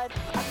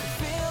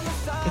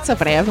 It's so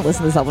funny. I haven't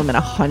listened to this album in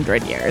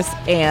 100 years,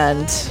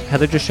 and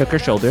Heather just shook her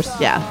shoulders.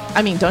 Yeah.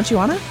 I mean, don't you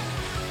wanna?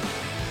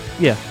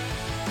 Yeah.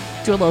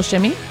 Do a little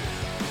shimmy.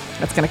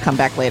 That's gonna come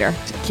back later.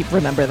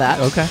 Remember that.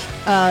 Okay.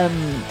 God.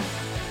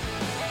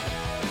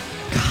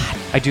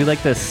 I do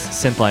like this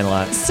synth line a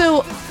lot.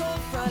 So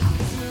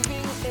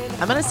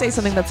I'm gonna say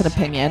something that's an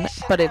opinion,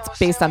 but it's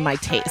based on my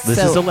taste. This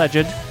is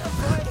alleged.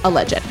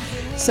 Alleged.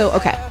 So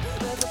okay.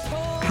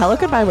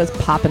 Hellogoodbye was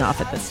popping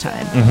off at this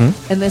time.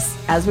 Mm-hmm. And this,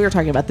 as we were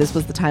talking about, this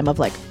was the time of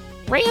like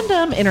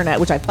random internet,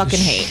 which I fucking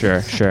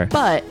hate. Sure.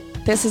 But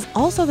this is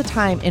also the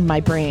time in my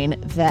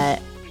brain that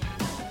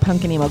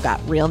punk and emo got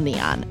real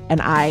neon,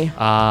 and I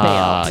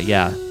bailed.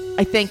 Yeah.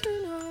 I think,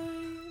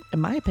 in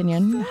my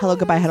opinion,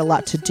 Hellogoodbye had a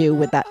lot to do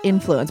with that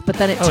influence, but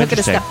then it took it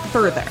a step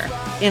further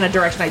in a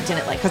direction I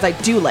didn't like, because I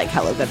do like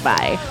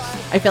Hellogoodbye.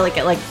 I feel like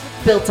it like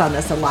built on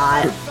this a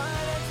lot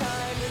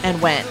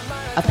and went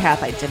a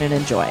path I didn't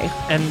enjoy.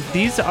 And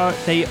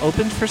they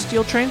opened for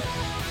Steel Train?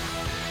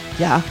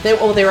 Yeah. They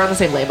were on the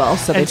same label,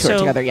 so they toured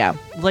together, yeah.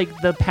 Like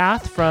the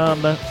path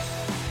from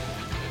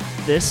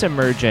this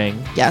emerging,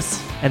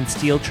 yes, and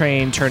Steel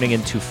Train turning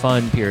into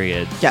Fun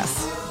period.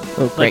 Yes.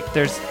 Oh, great. Like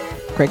there's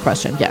great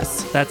question.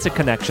 Yes. That's a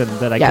connection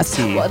that I can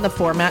see. Well, in the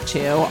format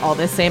too, all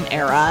this same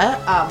era,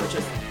 which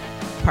is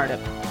part of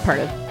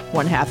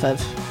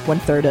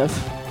 1/3 of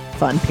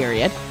Fun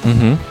period.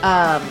 Mm-hmm.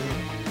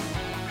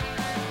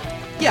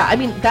 Yeah, I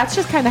mean, that's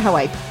just kind of how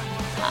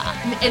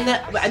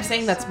I'm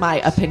saying that's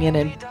my opinion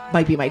and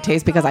might be my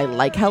taste because I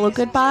like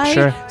Hellogoodbye.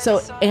 Sure. So,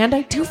 and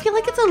I do feel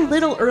like it's a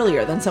little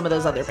earlier than some of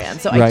those other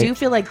bands. So I do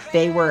feel like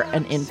they were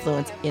an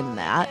influence in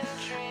that.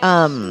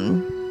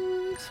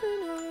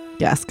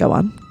 Yes, go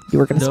on. You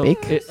were going to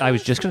speak? I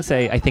was just going to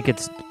say, I think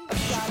it's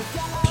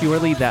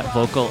purely that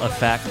vocal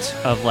effect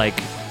of like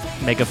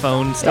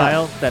megaphone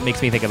style that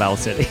makes me think of Owl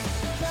City.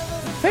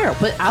 Fair,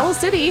 but Owl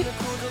City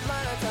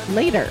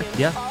later.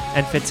 Yeah,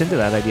 and fits into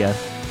that idea.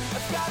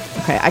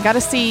 Okay, I gotta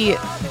see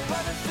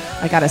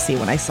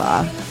when I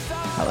saw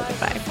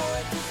Hellogoodbye,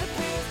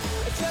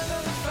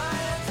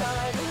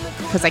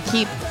 because I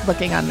keep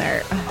looking on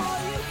there.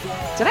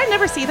 Did I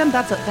never see them?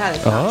 That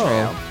is not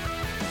true.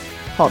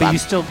 Hold on. But you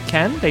still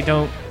can? They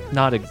don't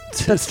not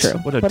exist. That's true.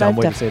 What a dumb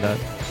way to say that.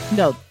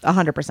 No,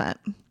 100%.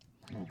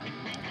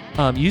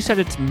 You said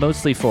it's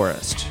mostly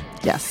Forrest.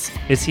 Yes.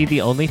 Is he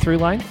the only through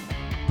line?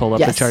 Pull up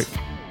the chart.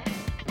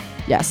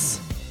 Yes.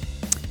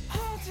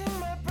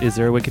 Is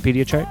there a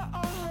Wikipedia chart?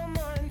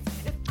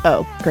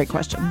 Oh, great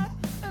question.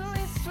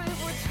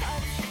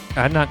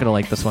 I'm not going to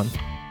like this one.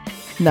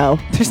 No,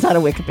 there's not a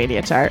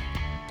Wikipedia chart.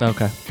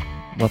 Okay.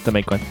 We'll have to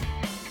make one.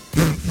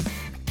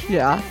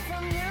 Yeah.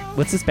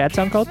 What's this bad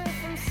song called?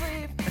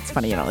 It's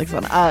funny you don't like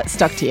this one.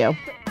 Stuck to You.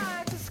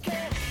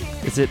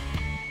 Is it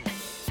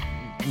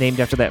named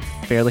after that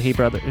Fairleigh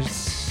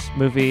Brothers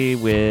movie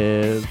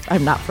with...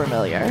 I'm not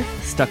familiar.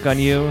 Stuck on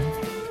You?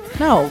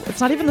 No, it's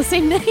not even the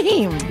same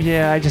name.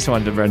 Yeah, I just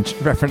wanted to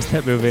reference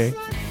that movie.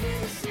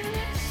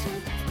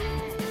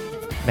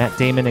 Matt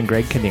Damon and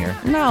Greg Kinnear.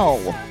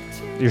 No.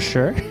 You're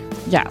sure?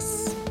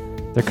 Yes.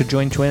 They're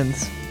conjoined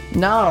twins.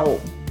 No.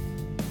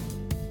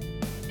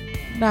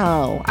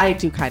 No. I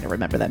do kind of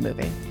remember that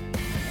movie.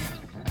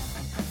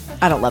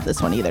 I don't love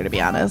this one either, to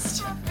be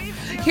honest.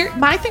 Here,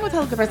 my thing with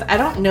Hellogoodbye, I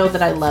don't know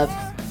that I love...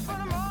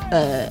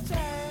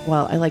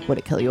 well, I like Would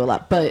It Kill You a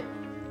lot, but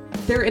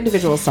they're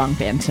individual song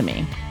band to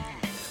me.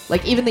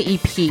 Like, even the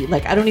EP,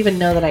 like, I don't even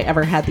know that I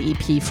ever had the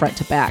EP front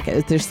to back.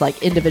 There's,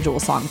 like, individual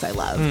songs I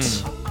loved.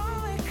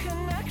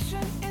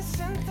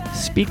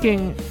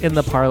 Speaking in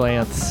the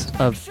parlance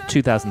of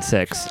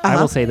 2006, I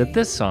will say that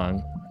this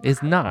song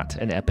is not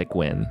an epic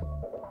win.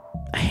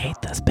 I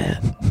hate this bit.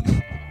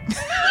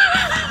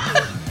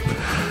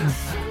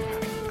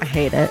 I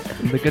hate it.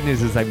 The good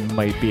news is I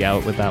might be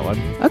out with that one.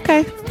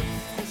 Okay.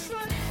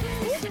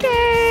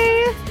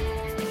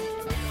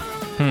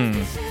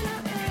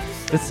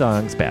 This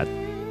song's bad.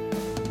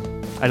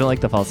 I don't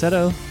like the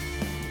falsetto.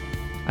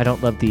 I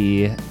don't love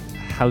the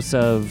House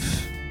of...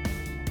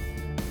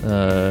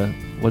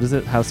 what is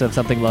it? House of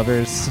Something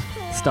Lovers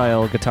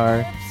style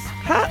guitar.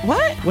 Huh?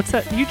 What? What's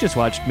that? You just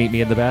watched Meet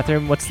Me in the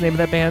Bathroom. What's the name of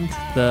that band?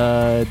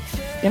 The...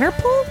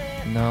 Interpol?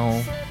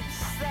 No.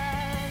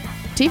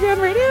 TV on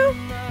radio?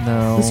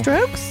 No. The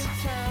Strokes?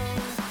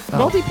 Oh,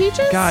 Moldy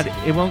Peaches? God,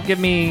 it won't give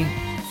me...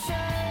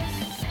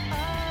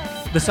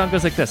 The song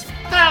goes like this.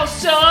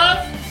 House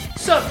of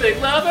Something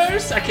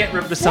Lovers. I can't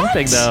remember the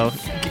something, though.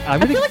 I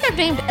feel like I've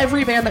named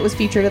every band that was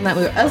featured in that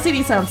movie.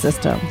 LCD Sound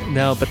System.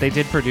 No, but they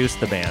did produce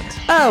the band.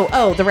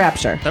 Oh, The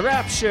Rapture. The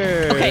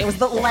Rapture. Okay, it was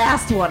the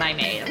last one I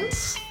named.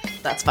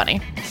 That's funny.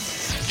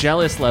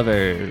 Jealous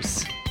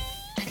Lovers.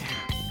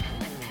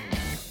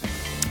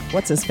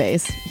 What's his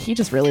face? He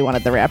just really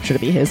wanted The Rapture to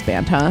be his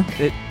band, huh?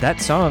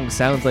 That song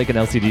sounds like an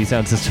LCD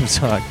Sound System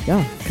song.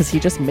 Yeah, because he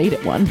just made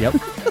it one. Yep.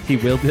 He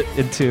willed it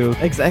into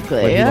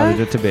exactly what he wanted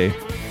it to be.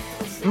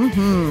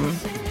 Mm-hmm.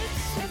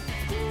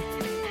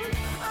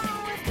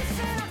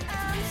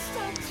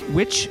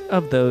 Which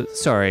of those...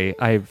 Sorry,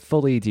 I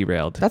fully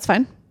derailed. That's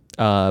fine.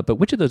 But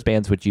which of those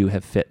bands would you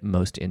have fit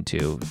most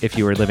into if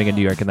you were living in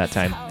New York in that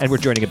time and were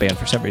joining a band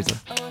for some reason?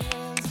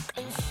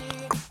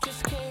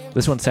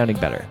 This one's sounding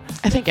better.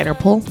 I think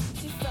Interpol.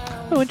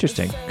 Oh,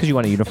 interesting. Because you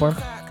want a uniform?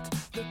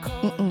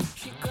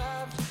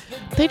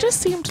 They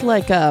just seemed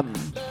like,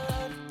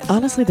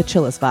 honestly, the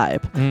chillest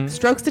vibe.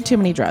 Strokes did too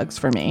many drugs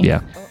for me.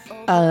 Yeah.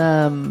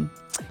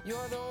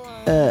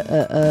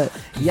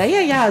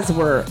 Yeahs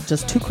were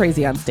just too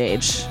crazy on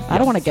stage. I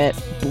don't want to get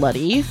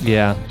bloody.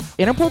 Yeah.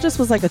 Interpol just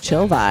was like a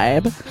chill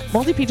vibe.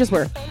 Moldy Peaches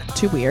were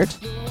too weird.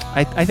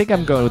 I think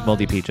I'm going with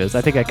Moldy Peaches.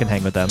 I think I can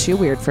hang with them. Too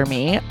weird for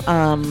me.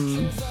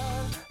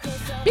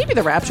 Maybe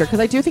The Rapture, because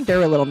I do think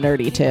they're a little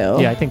nerdy too.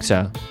 Yeah, I think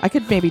so. I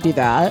could maybe do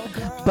that.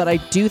 But I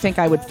do think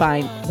I would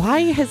find...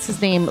 Why has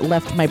his name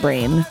left my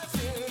brain?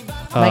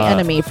 My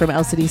enemy from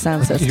LCD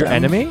Sound System. Your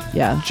enemy?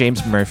 Yeah.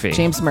 James Murphy.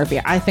 James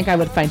Murphy. I think I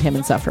would find him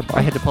insufferable.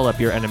 I had to pull up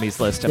your enemies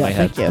list in my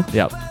head. Thank you.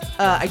 Yep.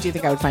 I do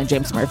think I would find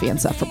James Murphy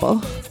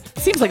insufferable.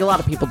 Seems like a lot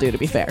of people do, to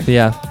be fair.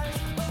 Yeah.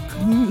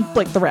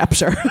 Like The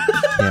Rapture.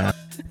 Yeah.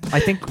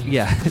 I think,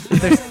 yeah.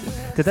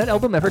 Did that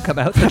album ever come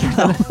out?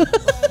 No.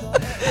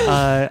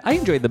 I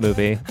enjoyed the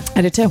movie.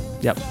 I did too.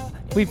 Yep.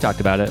 We've talked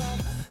about it.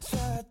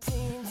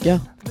 Yeah.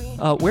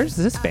 Where's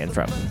this band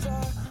from?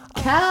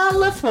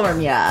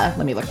 California.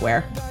 Let me look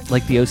where.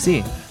 Like the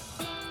OC.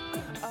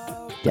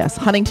 Yes,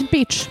 Huntington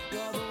Beach.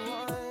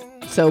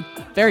 So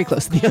very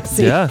close to the OC.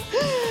 Yeah.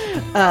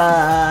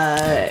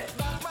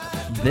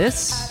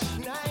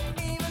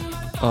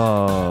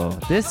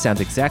 This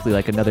sounds exactly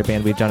like another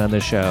band we've done on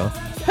this show.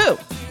 Who?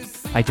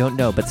 I don't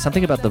know, but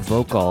something about the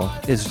vocal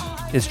is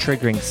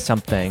triggering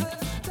something.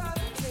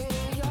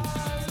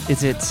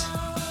 Is it...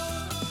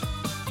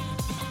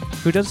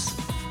 Who does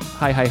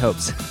High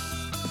Hopes?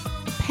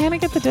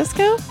 Panic at the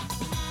Disco?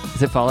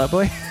 Is it Fall Out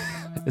Boy?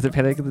 Is it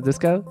Panic at the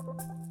Disco?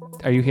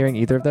 Are you hearing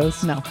either of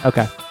those? No.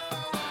 Okay.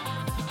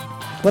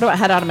 What about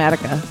Head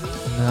Automatica?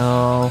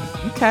 No.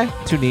 Okay.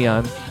 Too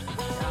neon.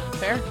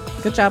 Fair.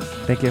 Good job.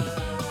 Thank you.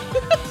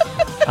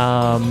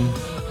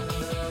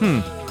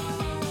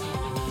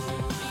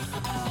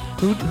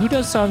 Who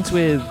does songs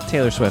with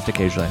Taylor Swift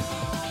occasionally?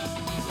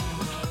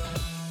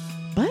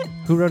 What?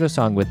 Who wrote a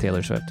song with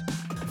Taylor Swift?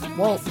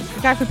 Well,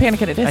 the guy from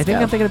Panic at the Disco. I think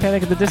I'm thinking of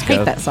Panic at the Disco. I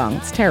hate that song.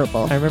 It's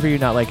terrible. I remember you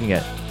not liking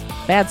it.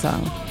 Bad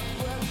song.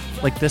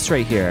 Like this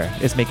right here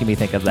is making me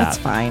think of that. That's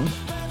fine.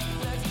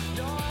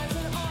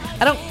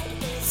 I don't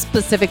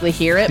specifically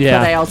hear it, Yeah.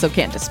 but I also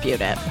can't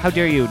dispute it. How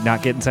dare you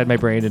not get inside my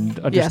brain and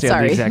understand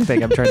sorry. the exact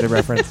thing I'm trying to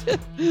reference? Yeah,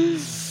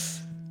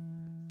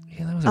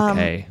 that was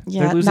okay.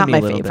 Yeah, They're losing not me my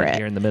a little favorite. bit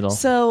here in the middle.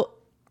 So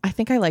I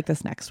think I like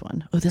this next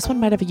one. Oh, this one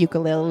might have a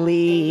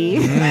ukulele.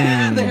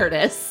 There it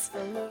is.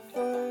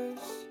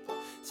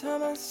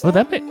 Oh,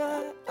 that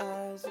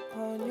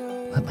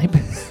might be.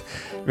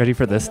 Ready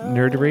for this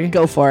nerdery?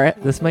 Go for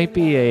it. This might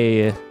be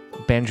a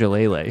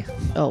banjolele.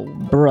 Oh,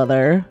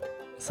 brother.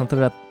 Something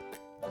about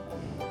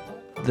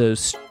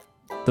those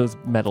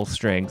metal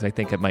strings. I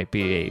think it might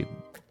be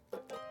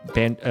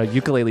a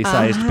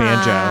ukulele-sized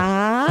banjo.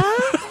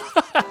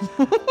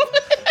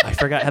 I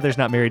forgot Heather's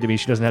not married to me.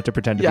 She doesn't have to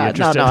pretend to be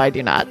interested. No, I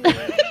do not.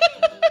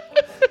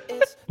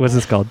 What's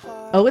this called?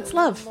 Oh, it's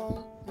Love.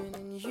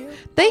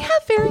 They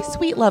have very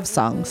sweet love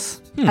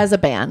songs as a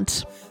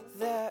band.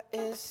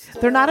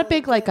 They're not a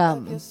big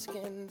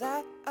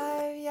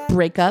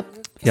breakup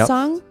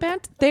song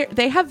band.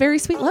 They have very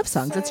sweet love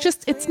songs.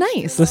 It's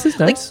nice. This is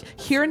nice. Like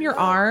Here in Your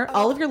Arms,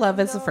 All of Your Love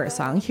is the first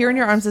song. Here in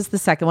Your Arms is the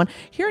second one.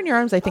 Here in Your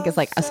Arms, I think, is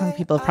like a song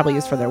people have probably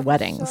used for their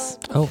weddings.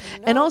 Oh.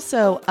 And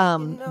also,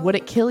 Would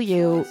It Kill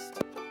You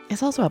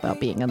is also about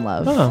being in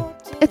love. Oh.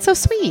 It's so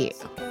sweet.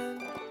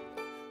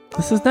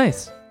 This is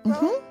nice.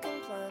 Mm-hmm.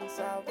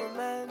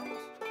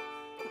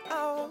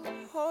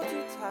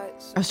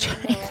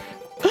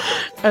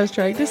 I was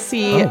trying to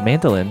see. Oh,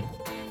 mandolin.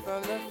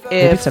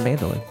 Maybe it's a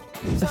mandolin.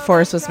 If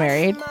Forrest was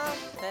married,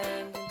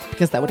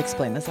 because that would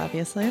explain this,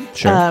 obviously.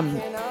 Sure.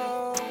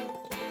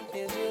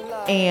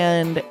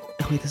 And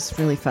wait, this is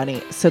really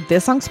funny. So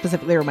this song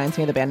specifically reminds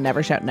me of the band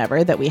Never Shout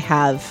Never that we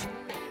have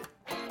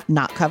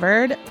not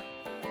covered,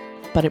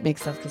 but it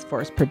makes sense because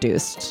Forrest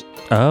produced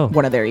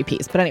one of their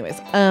EPs. But anyways,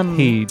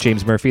 he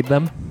James Murphy'd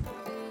them.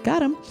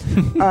 Got him.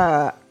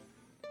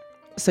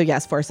 So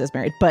yes, Forrest is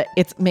married, but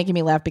it's making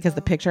me laugh because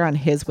the picture on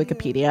his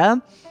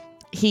Wikipedia,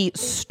 he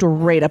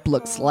straight up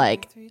looks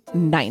like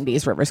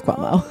 90s Rivers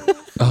Cuomo.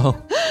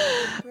 Oh.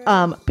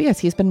 But yes,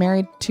 he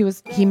married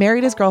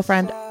his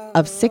girlfriend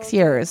of 6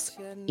 years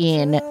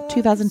in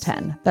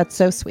 2010. That's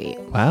so sweet.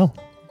 Wow.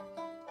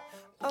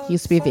 He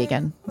used to be a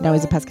vegan. Now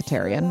he's a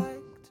pescatarian.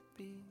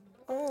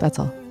 That's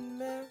all.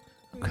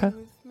 Okay.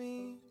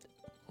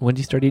 When do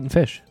you start eating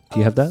fish? Do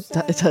you have that?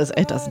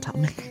 It doesn't tell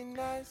me.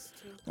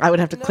 I would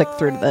have to click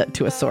through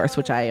to a source,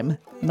 which I am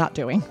not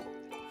doing.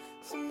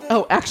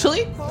 Oh,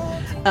 actually,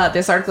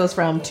 this article is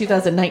from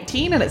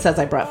 2019, and it says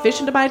I brought fish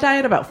into my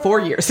diet about 4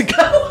 years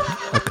ago.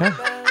 Okay.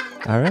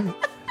 All right.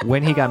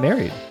 When he got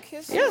married.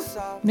 Yeah,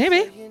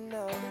 maybe.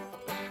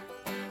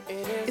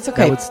 It's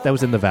okay. That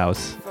was in the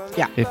vows.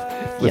 Yeah. If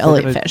you'll we're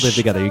eat gonna fish. live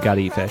together, you got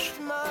to eat fish.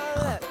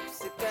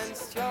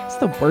 It's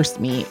the worst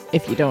meat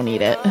if you don't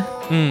eat it.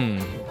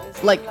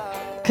 Like,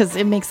 because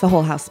it makes the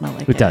whole house smell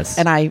like it. It does.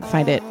 And I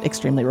find it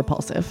extremely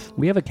repulsive.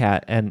 We have a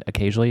cat and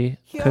occasionally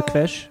cook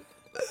fish.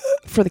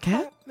 For the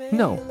cat?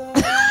 No.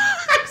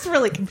 I was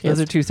really confused. Those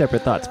are two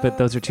separate thoughts, but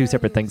those are two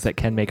separate things that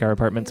can make our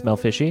apartment smell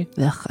fishy.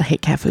 Ugh, I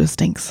hate cat food. It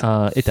stinks.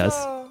 It does.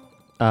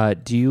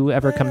 Do you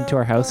ever come to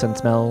our house and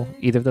smell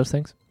either of those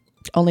things?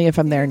 Only if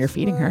I'm there and you're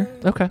feeding her.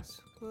 Okay.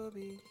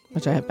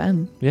 Which I have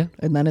been. Yeah.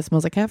 And then it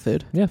smells like cat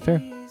food. Yeah, fair.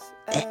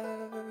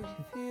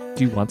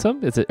 Do you want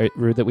some? Is it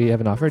rude that we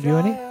haven't offered you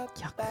any?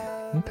 Yuck.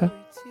 Okay.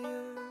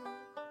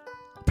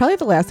 Probably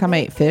the last time I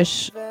ate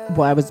fish,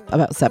 I was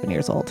about 7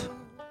 years old.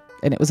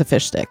 And it was a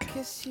fish stick.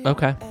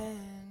 Okay.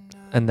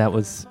 And that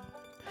was...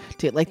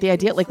 Dude, like the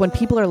idea, like when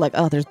people are like,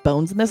 oh, there's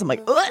bones in this, I'm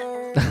like,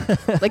 ugh!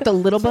 Like the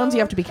little bones you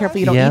have to be careful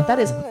you don't eat. That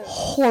is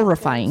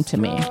horrifying to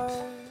me.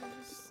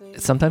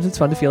 Sometimes it's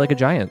fun to feel like a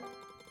giant.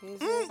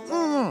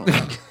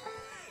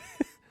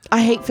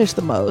 I hate fish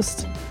the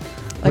most.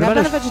 Like I've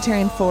been a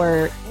vegetarian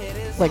for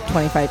like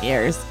 25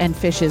 years, and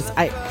fish is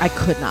I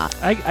could not.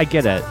 I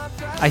get it.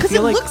 Because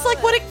it looks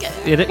like when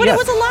it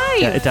was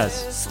alive. Yeah, it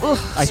does. Ugh,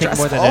 I think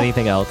more than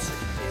anything else.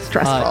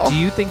 Stressful. Do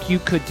you think you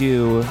could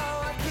do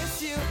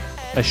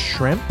a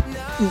shrimp?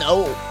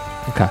 No.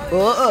 Okay.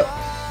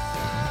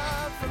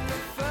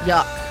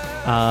 Yuck.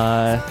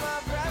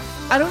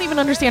 I don't even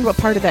understand what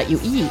part of that you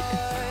eat.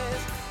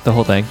 The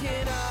whole thing.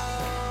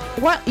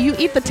 What? You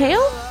eat the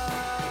tail?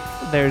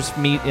 There's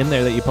meat in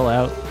there that you pull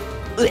out.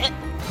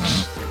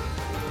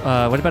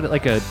 What about it,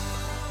 like a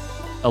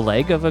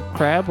leg of a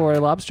crab or a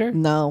lobster?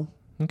 No.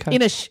 Okay.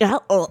 In a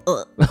shell?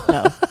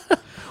 No.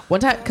 One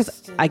time,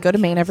 because I go to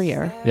Maine every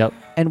year. Yep.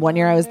 And one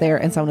year I was there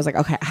and someone was like,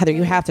 okay, Heather,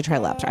 you have to try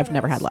lobster. I've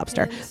never had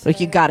lobster. Like,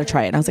 you got to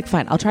try it. And I was like,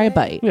 fine, I'll try a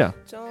bite. Yeah.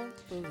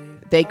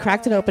 They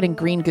cracked it open and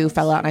green goo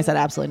fell out. And I said,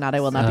 absolutely not. I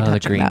will not be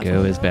touching that. The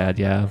green goo is bad,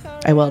 yeah.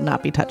 I will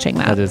not be touching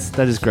that.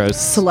 That is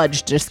gross.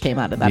 Sludge just came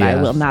out of that. Yeah.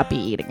 I will not be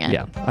eating it.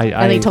 Yeah.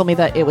 And they told me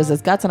that it was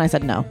his guts. And I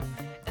said, no.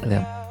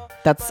 Yeah.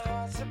 That's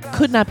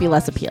could not be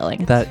less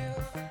appealing. That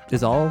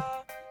is all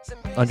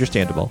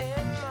understandable.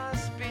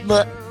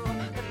 But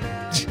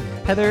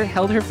Heather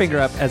held her finger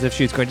up as if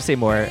she was going to say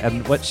more,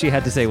 and what she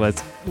had to say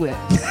was,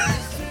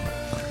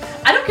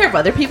 I don't care if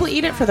other people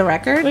eat it, for the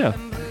record. Yeah.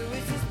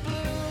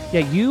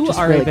 Yeah, you Just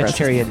are really a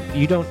vegetarian.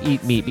 You don't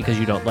eat meat because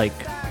you don't like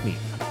meat.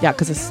 Yeah,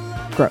 because it's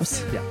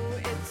gross. Yeah.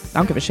 I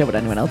don't give a shit what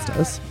anyone else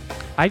does.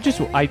 Not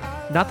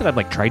that I'm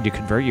like trying to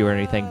convert you or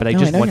anything, but I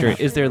just wonder,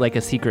 is there like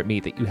a secret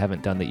meat that you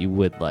haven't done that you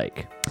would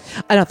like?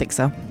 I don't think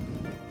so.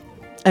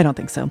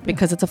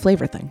 Because it's a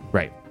flavor thing.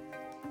 Right.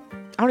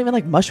 I don't even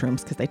like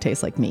mushrooms because they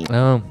taste like meat.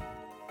 Oh.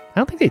 I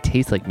don't think they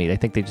taste like meat. I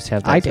think they just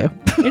have that. I do.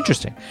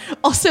 Interesting.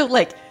 Also,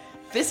 like,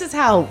 This is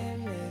how,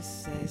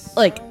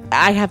 like,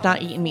 I have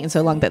not eaten meat in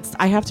so long that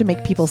I have to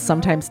make people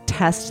sometimes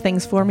test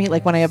things for me.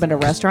 Like when I have been in a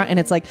restaurant and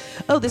it's like,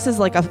 oh, this is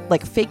like a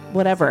fake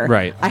whatever.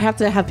 Right. I have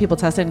to have people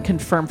test it and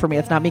confirm for me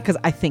it's not me because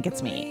I think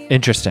it's meat.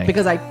 Interesting.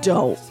 Because I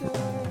don't.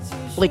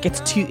 Like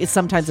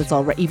sometimes it's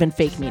all even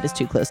fake meat is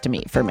too close to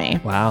meat for me.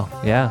 Wow.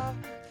 Yeah.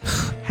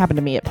 Happened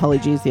to me at Polly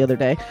G's the other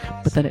day,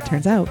 but then it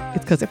turns out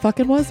it's because it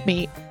fucking was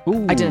meat.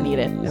 Ooh. I didn't eat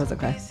it. It was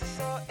okay.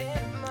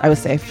 I was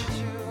safe.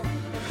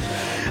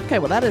 Okay,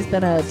 well, that has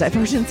been a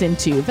divergence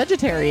into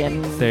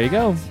vegetarian There you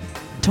go.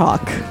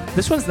 talk.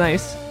 This one's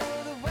nice.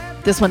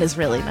 This one is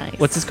really nice.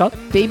 What's this called?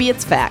 Baby,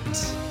 it's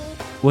fact.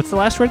 What's the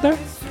last word there?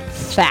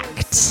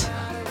 Fact.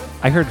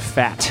 I heard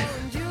fat.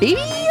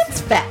 Baby, it's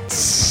fat.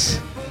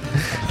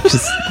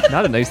 Just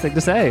not a nice thing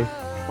to say.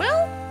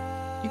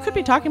 Well, you could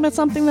be talking about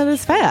something that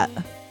is fat.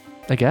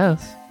 I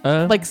guess.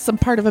 Like some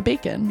part of a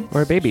bacon.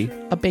 Or a baby.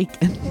 A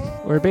bacon.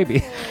 Or a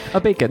baby. A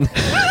bacon.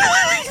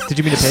 Did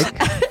you mean a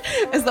pig?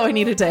 As though I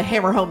needed to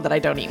hammer home that I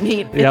don't eat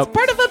meat. Yep. It's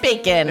part of a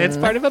bacon. It's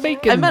part of a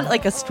bacon. I meant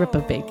like a strip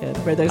of bacon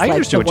where there's I like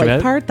understood the what you white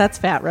meant. part. That's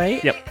fat,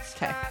 right? Yep.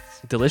 Okay.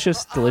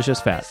 Delicious, delicious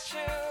fat.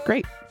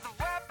 Great.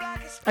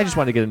 I just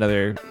want to get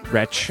another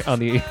retch on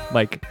the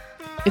mic.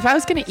 If I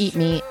was going to eat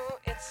meat,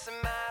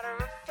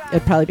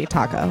 it'd probably be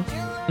taco.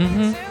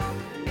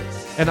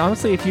 Mm-hmm. And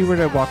honestly, if you were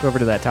to walk over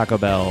to that Taco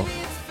Bell,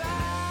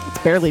 It's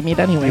barely meat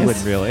anyways. you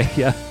wouldn't really.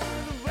 Yeah.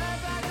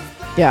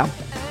 Yeah.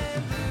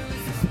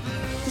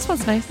 This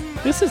one's nice.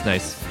 This is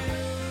nice.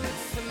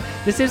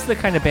 This is the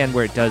kind of band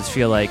where it does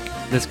feel like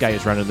this guy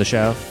is running the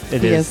show.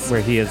 It He is is.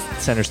 where he is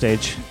center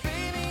stage.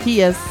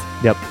 He is.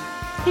 Yep.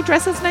 He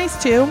dresses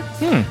nice too.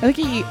 I think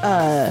he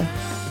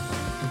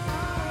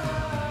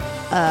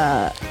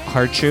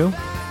Hard shoe.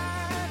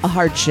 a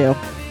hard shoe.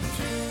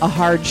 A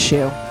hard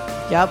shoe.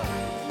 Yep.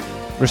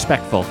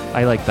 Respectful.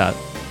 I like that.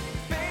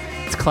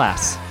 It's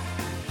class.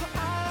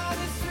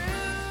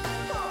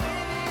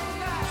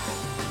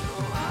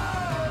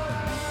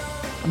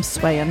 I'm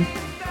swaying.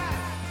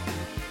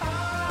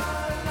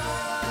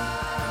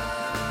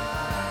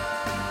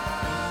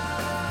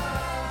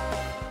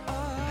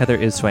 Heather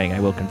is swaying, I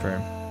will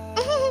confirm.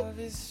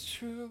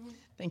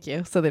 Thank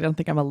you. So they don't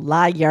think I'm a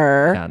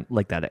liar. Yeah,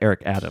 like that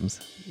Eric Adams.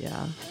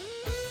 Yeah.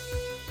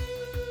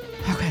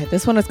 Okay,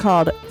 this one is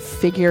called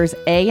Figures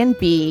A and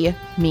B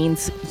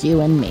Means You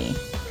and Me.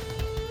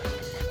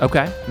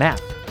 Okay.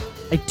 Math.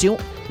 I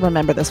don't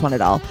remember this one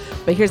at all.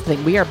 But here's the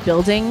thing. We are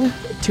building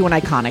to an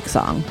iconic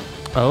song.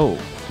 Oh.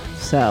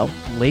 So.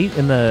 Late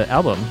in the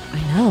album.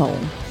 I know.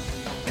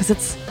 Because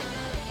it's...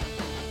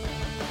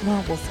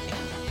 Well, we'll see.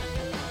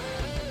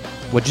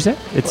 What'd you say?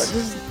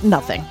 It's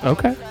nothing.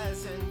 Okay.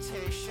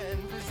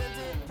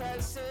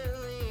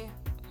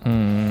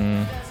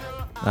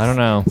 I don't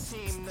know.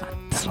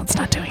 This one's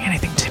not doing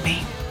anything to me.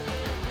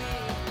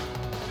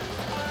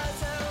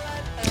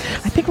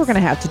 I think we're going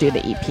to have to do the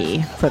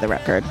EP for the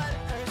record.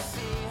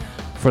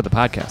 For the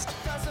podcast.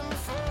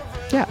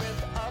 Yeah.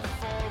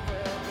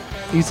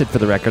 You said for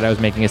the record I was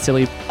making a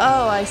silly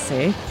Oh, I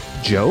see.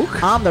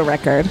 joke? On the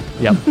record.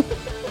 Yep.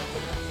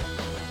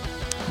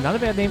 Not a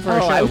bad name for our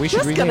show. I was We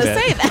should just rename going to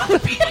it. say that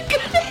would be a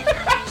good name for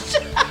our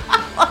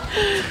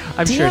show.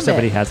 I'm sure Damn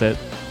somebody it. has it.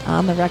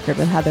 On the record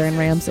with Heather and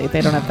Ramsey.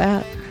 They don't have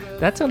that.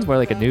 That sounds more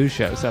like a news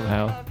show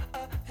somehow.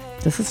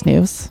 This is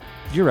news.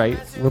 You're right.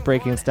 We're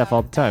breaking stuff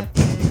all the time.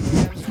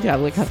 Yeah,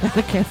 look how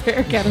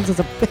Eric Adams is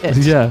a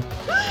bitch. Yeah.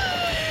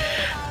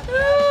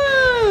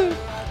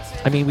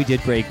 I mean, we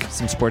did break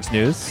some sports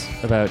news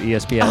about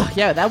ESPN Oh,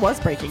 yeah, that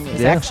was breaking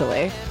news, Yeah.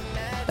 actually.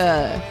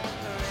 a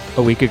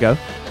week ago.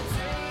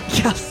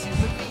 Yes.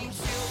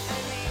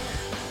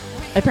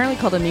 I apparently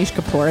called Anish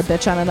Kapoor a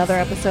bitch on another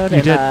episode, You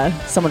and did.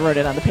 Someone wrote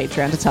it on the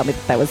Patreon to tell me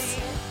that was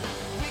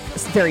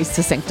very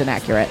succinct and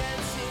accurate.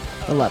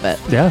 I love it.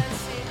 Yeah.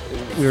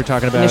 We were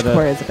talking about Anish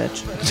Kapoor is a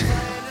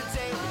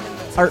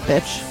bitch. Art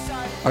bitch.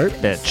 Art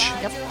Bitch.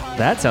 Yep.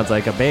 That sounds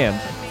like a band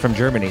from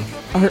Germany.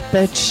 Art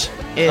bitch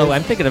is... Oh,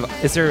 I'm thinking of...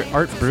 Is there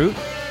Art Brut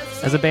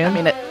as a band?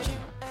 I mean,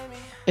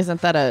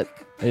 isn't that a...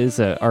 It is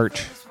a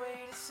art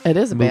It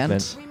is a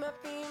movement. band.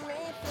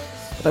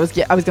 But I was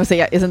going to say,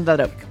 yeah, isn't that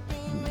a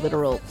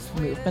literal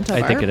movement of I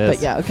art? think it is.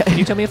 But yeah, okay. Can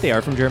you tell me if they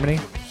are from Germany?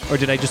 Or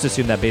did I just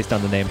assume that based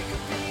on the name?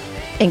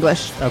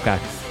 English. Okay.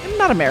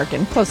 Not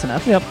American. Close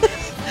enough. Yep.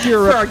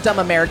 For our dumb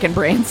American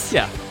brains.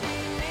 Yeah.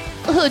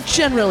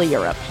 Generally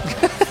Europe.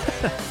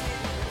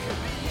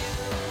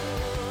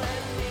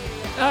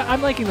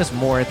 I'm liking this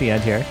more at the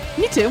end here.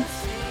 Me too.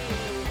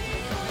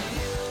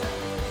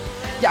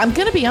 Yeah, I'm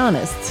going to be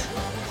honest.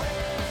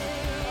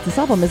 This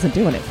album isn't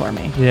doing it for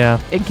me. Yeah.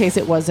 In case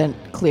it wasn't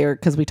clear,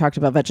 because we talked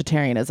about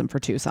vegetarianism for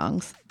 2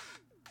 songs.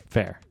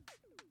 Fair.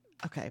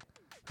 Okay.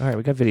 All right,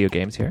 we got video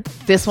games here.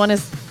 This one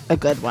is a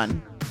good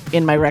one,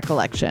 in my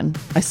recollection.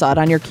 I saw it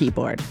on your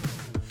keyboard.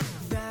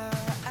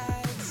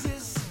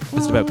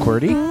 Was it about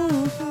QWERTY?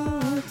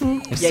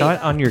 I saw yeah.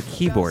 it on your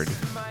keyboard.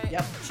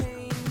 Yep.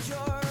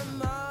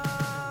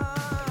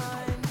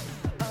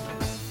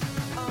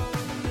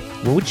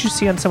 What would you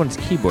see on someone's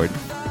keyboard?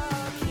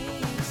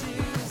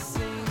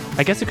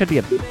 I guess it could be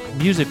a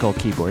musical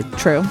keyboard.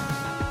 True.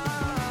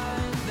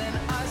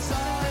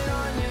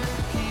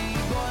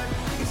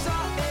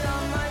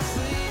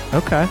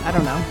 Okay. I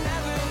don't know.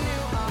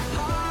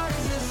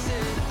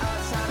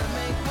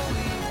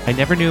 I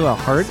never knew a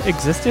heart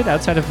existed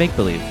outside of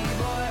make-believe.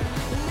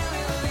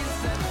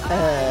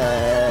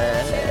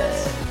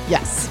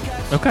 Yes.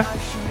 Okay.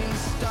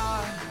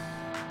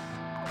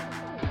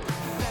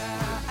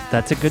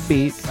 That's a good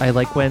beat. I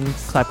like when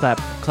clap, clap,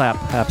 clap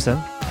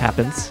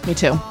happens. Me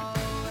too.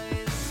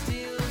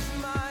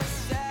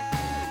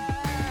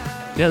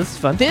 Yeah, this is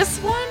fun. This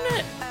one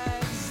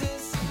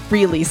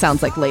really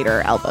sounds like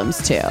later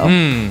albums too.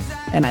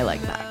 And I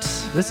like that.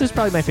 This is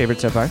probably my favorite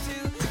so far.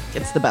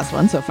 It's the best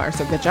one so far,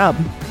 so good job.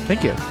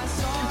 Thank you.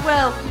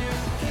 Well,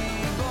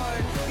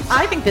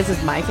 I think this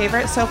is my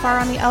favorite so far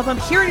on the album.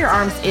 Here in Your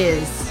Arms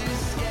is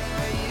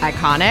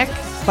iconic,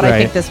 but I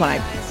think this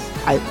one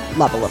I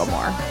love a little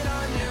more.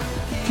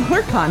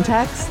 For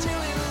context,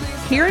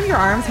 Here in Your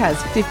Arms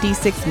has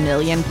 56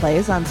 million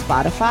plays on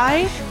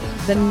Spotify.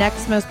 The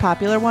next most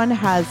popular one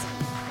has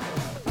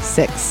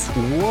 6.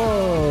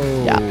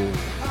 Whoa. Yeah.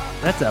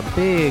 That's a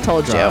big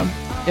Told drop.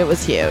 you. It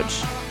was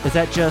huge. Is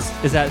that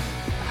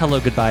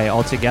Hellogoodbye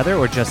altogether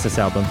or just this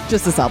album?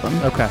 Just this album.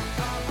 Okay.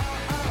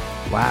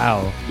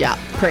 Wow. Yeah,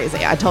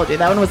 crazy. I told you.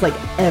 That one was like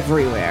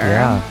everywhere.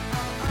 Yeah.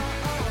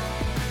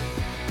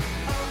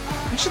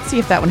 I should see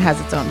if that one has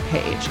its own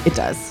page. It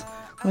does.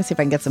 Let me see if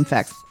I can get some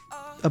facts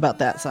about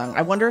that song.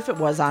 I wonder if it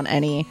was on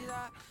any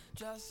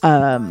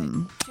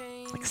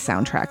like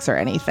soundtracks or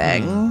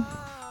anything.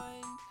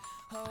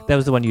 That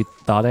was the one you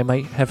thought I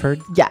might have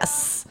heard?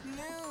 Yes.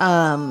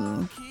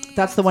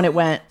 That's the one it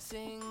went.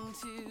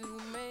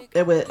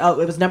 It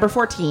was number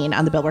 14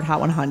 on the Billboard Hot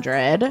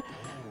 100.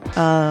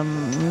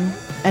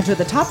 Entered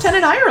the top 10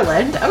 in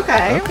Ireland.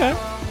 Okay.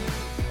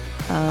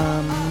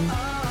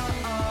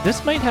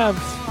 This might have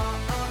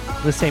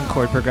the same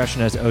chord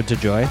progression as Ode to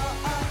Joy.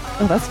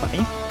 Oh, that's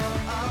funny.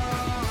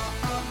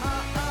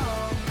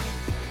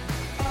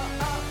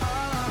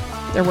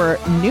 There were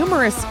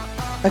numerous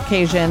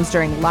occasions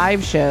during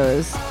live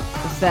shows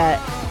that,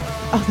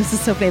 oh, this is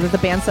so funny, that the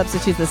band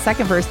substitutes the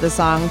second verse of the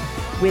song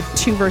with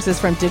 2 verses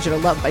from Digital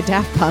Love by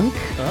Daft Punk.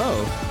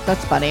 Oh.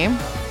 That's funny.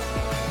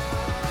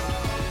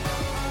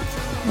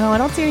 No, I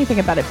don't see anything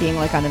about it being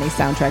like on any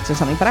soundtracks or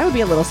something, but I would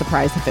be a little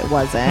surprised if it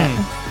wasn't.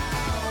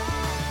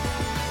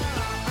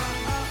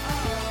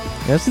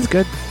 Yeah, this is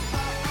good.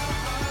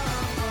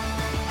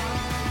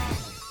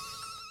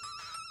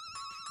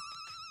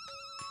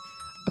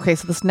 Okay,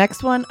 so this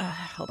next one,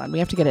 hold on, we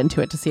have to get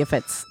into it to see if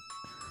it's...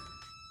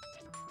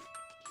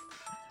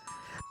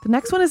 The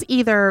next one is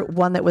either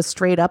one that was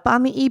straight up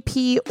on the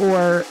EP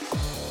or...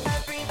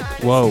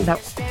 Whoa. No,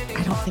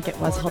 I don't think it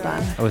was. Hold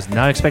on. I was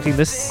not expecting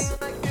this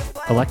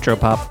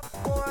electro-pop.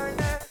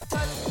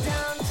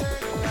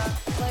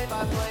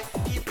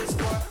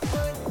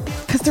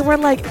 Because there were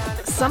like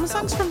some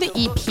songs from the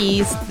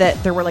EPs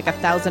that there were like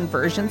 1,000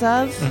 versions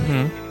of.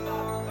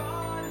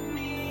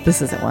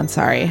 This isn't one,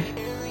 sorry.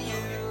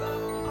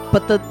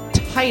 But the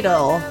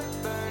title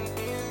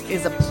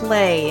is a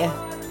play.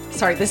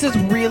 Sorry, this is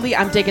really,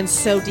 I'm digging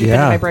so deep into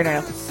my brain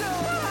right now.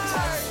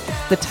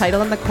 The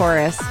title and the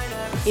chorus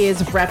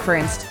is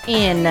referenced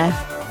in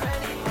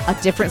a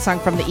different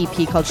song from the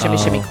EP called Shimmy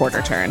Shimmy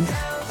Quarter Turn.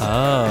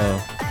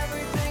 Oh.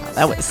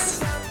 That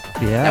was...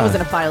 Yeah. That was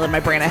in a file in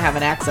my brain I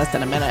haven't accessed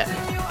in a minute.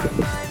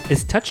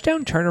 Is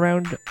touchdown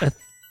turnaround a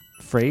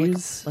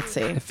phrase? Let's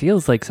see. It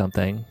feels like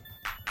something.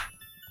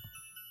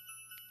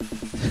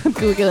 I'm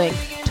Googling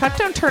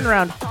touchdown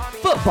turnaround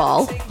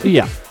football.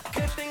 Yeah.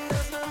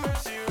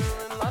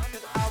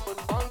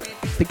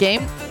 The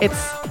game,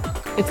 it's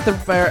the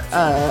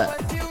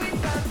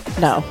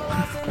no.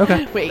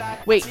 Okay.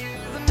 Wait.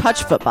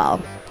 Touch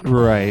football.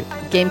 Right.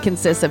 Game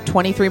consists of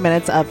 23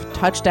 minutes of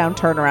touchdown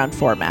turnaround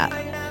format.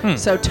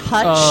 So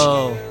touch.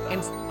 Oh.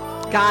 And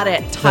got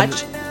it.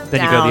 Touch.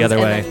 Then you go the other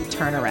way. And then you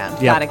turn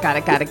around. Yep.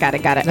 Got it.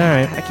 All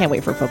right. I can't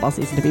wait for football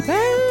season to be back.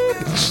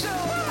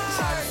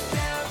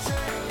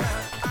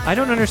 I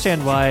don't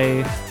understand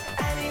why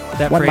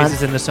that One phrase month.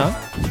 is in the song.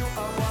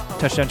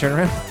 Touchdown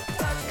turnaround.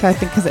 I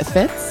think because it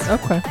fits.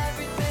 Okay.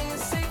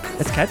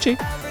 It's catchy.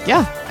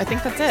 Yeah, I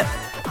think that's it.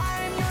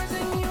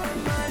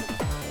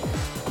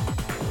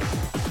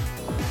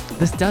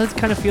 This does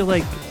kind of feel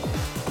like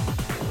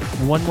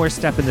one more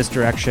step in this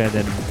direction,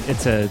 and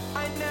it's a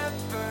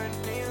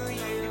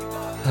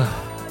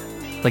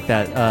like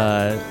that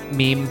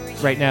meme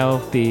right now.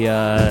 The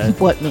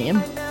What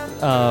meme?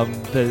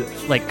 the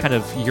like kind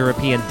of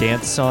European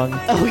dance song.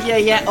 Oh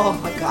yeah. Oh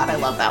my god, I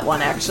love that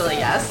one actually.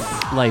 Yes.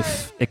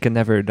 Life, it can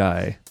never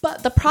die.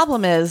 But the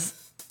problem is,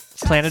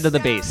 Planet of the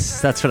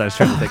Bass. That's what I was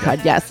trying to think God,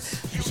 of.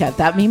 yes, yeah,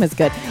 that meme is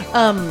good.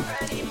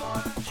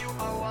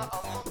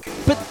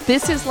 But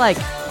this is like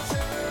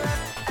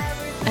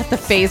at the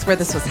phase where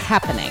this was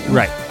happening.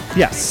 Right.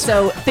 Yes.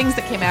 So things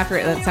that came after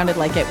it that sounded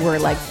like it were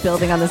like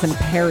building on this and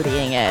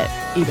parodying it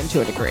even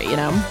to a degree, you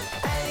know?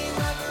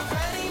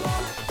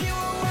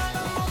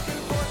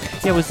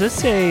 Yeah, was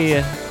this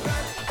a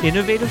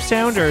innovative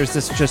sound, or is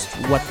this just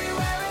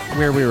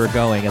where we were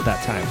going at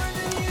that time?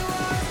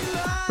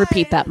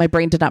 Repeat that. My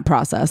brain did not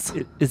process.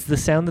 Is the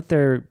sound that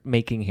they're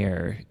making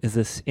here, is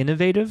this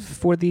innovative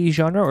for the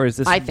genre, or is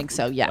this? I think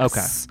so, yes.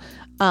 Okay.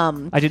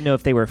 I didn't know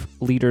if they were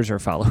leaders or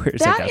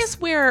followers. That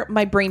is where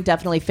my brain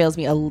definitely fails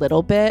me a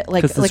little bit.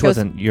 Like, because this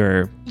wasn't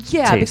your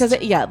taste. Because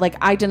like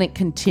I didn't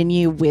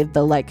continue with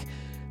the like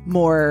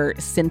more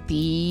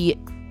synthy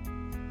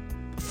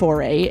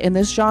foray in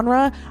this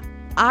genre.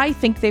 I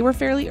think they were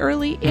fairly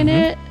early in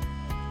it.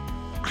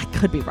 I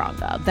could be wrong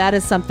though. That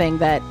is something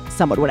that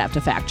someone would have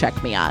to fact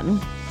check me on,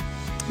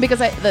 because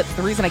the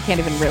reason I can't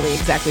even really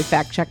exactly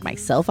fact check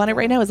myself on it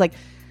right now is like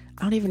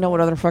I don't even know what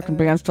other fucking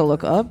bands to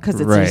look up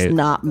because it's just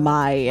not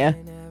my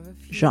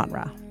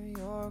genre.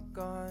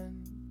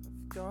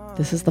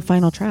 This is the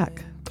final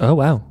track. Oh,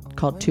 wow.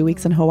 Called 2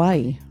 Weeks in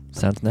Hawaii.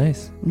 Sounds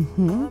nice.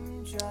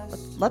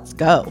 Let's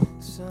go.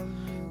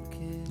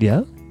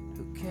 Yeah?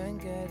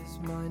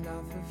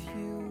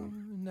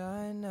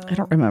 I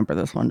don't remember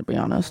this one, to be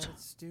honest.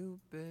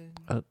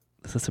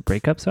 Is this a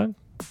breakup song?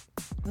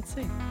 Let's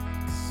see.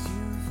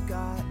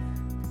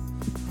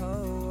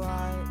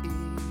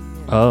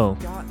 Oh.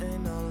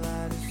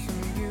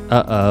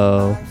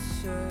 Uh-oh.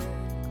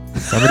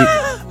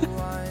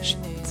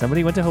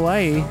 Somebody went to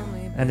Hawaii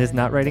and is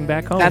not writing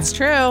back home. That's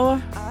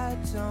true.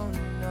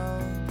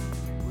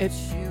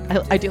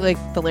 I do like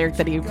the lyric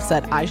that he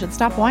said, I should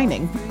stop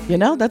whining. You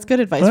know, that's good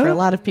advice for a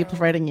lot of people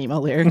writing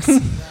emo lyrics.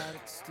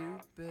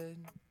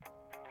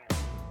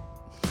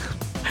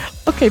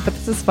 Okay, but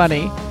this is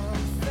funny.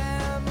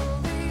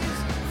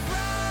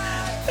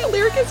 The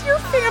lyric is, your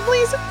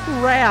family's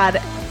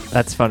rad.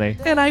 That's funny.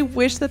 And I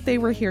wish that they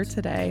were here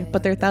today,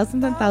 but they're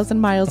thousands and thousands of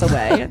miles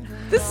away.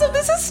 This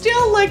is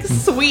still like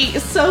sweet,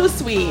 so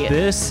sweet.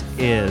 This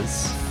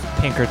is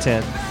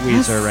Pinkerton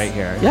Weezer right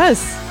here.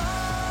 Yes.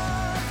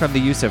 From the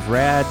use of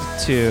rad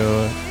to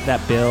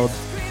that build.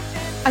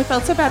 I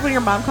felt so bad when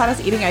your mom caught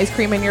us eating ice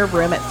cream in your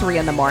room at 3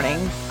 a.m.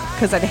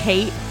 because I'd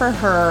hate for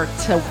her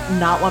to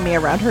not want me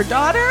around her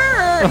daughter.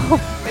 Oh.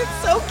 It's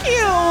so cute.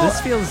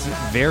 This feels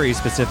very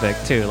specific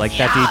too, like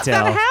that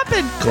detail. That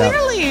happened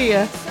clearly.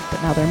 Yep.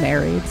 But now they're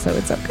married, so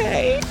it's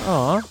okay.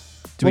 Aw.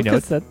 Do we know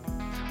it's that?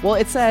 Well,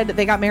 it said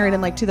they got married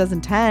in like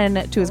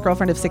 2010 to his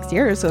girlfriend of 6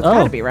 years, so it's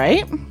gotta be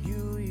right.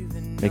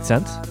 Makes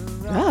sense.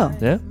 Oh.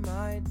 Yeah.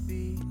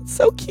 It's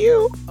so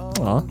cute.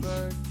 Aw.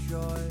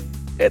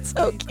 It's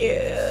so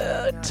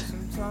cute.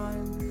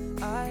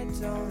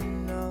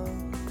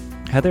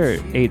 Heather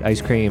ate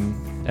ice cream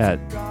at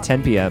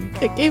 10 p.m.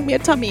 It gave me a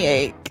tummy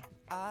ache.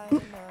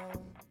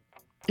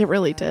 It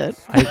really did.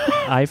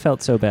 I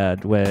felt so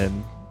bad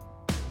when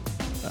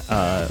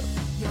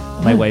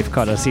my wife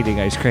caught us eating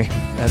ice cream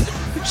at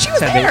she was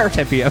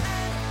 10 p.m.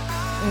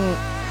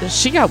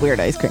 She got weird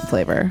ice cream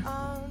flavor.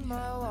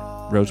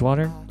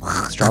 Rosewater?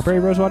 Strawberry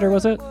rosewater,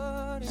 was it?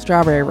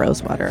 Strawberry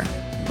rosewater.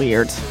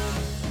 Weird.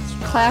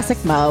 Classic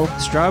Mo.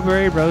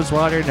 Strawberry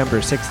rosewater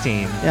number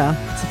 16.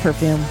 Yeah, it's a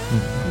perfume.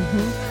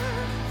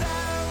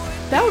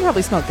 That would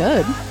probably smell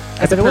good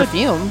as a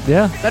perfume.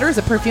 Yeah. Better as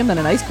a perfume than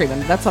an ice cream,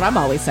 and that's what I'm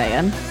always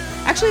saying.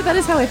 Actually, that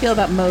is how I feel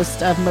about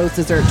most of Mo's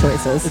dessert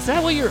choices. Is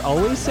that what you're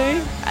always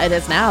saying? It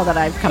is now that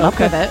I've come up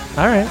with it.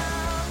 All right.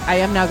 I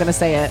am now going to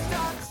say it.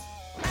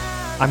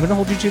 I'm going to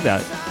hold you to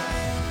that.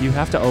 You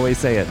have to always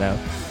say it now.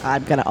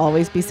 I'm going to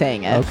always be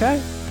saying it.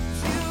 Okay.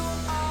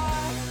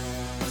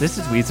 This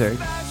is Weezer.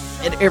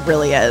 It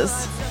really is.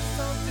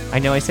 I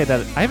know I say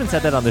that. I haven't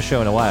said that on the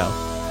show in a while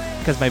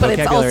because my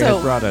vocabulary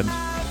has broadened.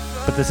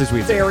 But this is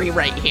Weezer. Very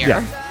right here.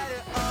 Yeah.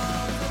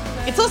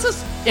 It's also,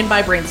 in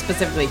my brain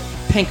specifically,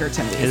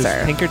 Pinkerton Weezer. It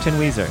is Pinkerton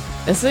Weezer.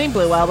 This is a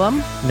Blue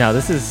album. No,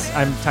 this is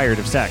I'm Tired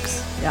of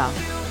Sex. Yeah.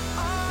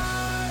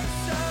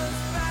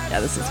 Yeah,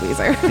 this is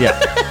Weezer. Yeah.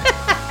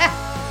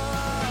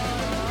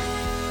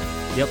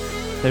 Yep.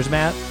 There's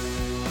Matt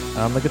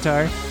on the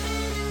guitar.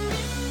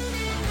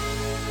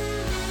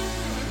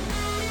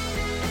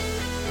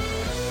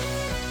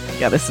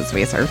 Yeah, this is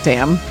Weezer.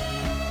 Damn.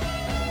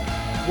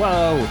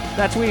 Whoa,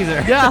 that's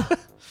Weezer. Yeah.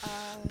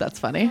 That's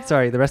funny.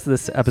 Sorry, the rest of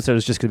this episode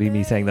is just going to be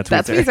me saying that's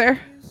Weezer. That's Weezer.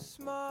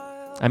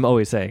 I'm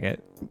always saying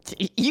it.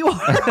 You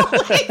are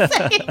always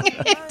saying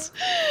it.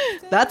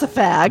 That's a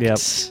fact. Yep.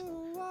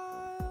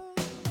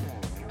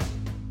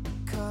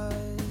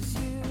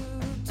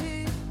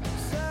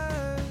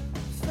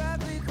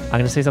 I'm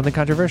going to say something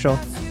controversial.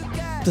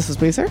 This is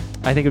Weezer?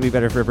 I think it would be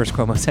better if Rivers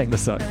Cuomo sang the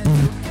song.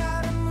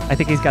 I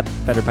think he's got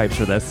better pipes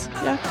for this.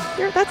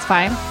 Yeah, that's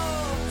fine.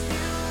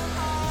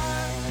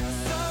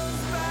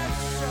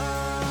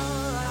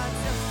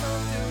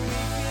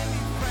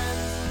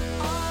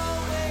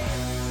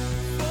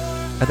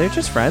 Are they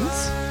just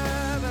friends?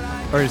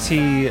 Or is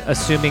he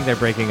assuming they're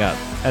breaking up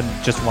and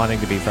just wanting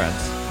to be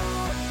friends?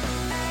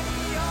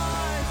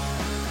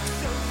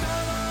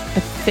 I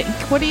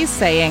think what he's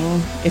saying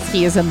is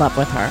he is in love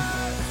with her,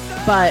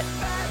 but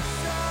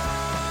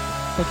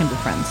they can be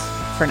friends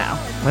for now.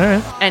 All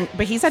right.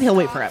 But he said he'll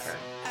wait forever.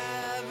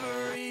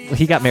 Well,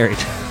 he got married.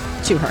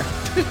 To her.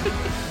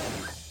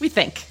 We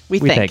think.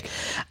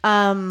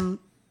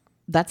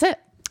 That's it.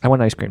 I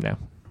want ice cream now.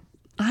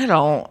 I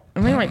don't.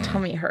 It made my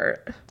tummy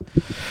hurt.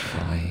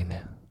 Fine.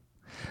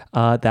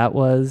 That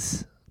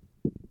was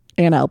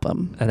an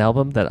album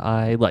that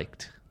I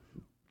liked.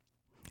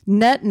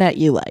 Net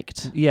you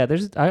liked. Yeah,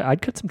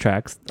 I'd cut some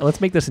tracks.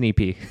 Let's make this an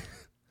EP.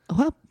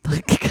 Well,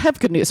 I have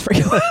good news for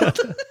you.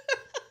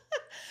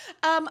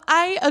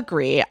 I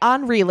agree.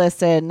 On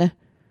re-listen,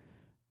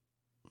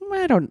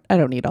 I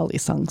don't need all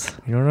these songs.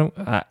 You know,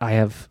 I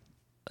have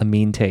a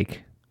mean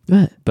take.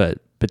 What? But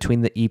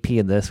between the EP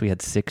and this, we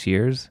had 6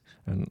 years,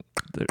 and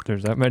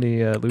there's that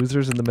many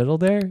losers in the middle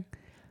there.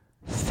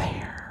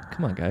 Fair.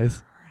 Come on,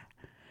 guys.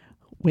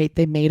 Wait,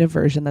 they made a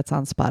version that's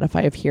on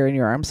Spotify of "Here in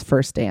Your Arms"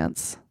 First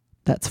Dance.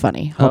 That's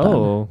funny. Hold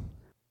on.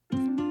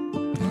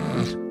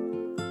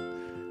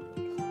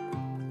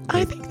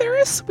 I think they're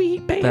a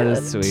sweet band. That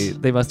is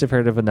sweet. They must have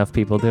heard of enough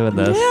people doing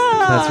this.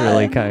 Yeah. That's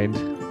really kind.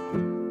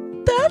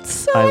 That's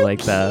so I like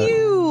cute.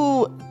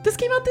 that. This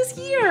came out this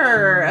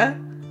year.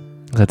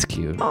 That's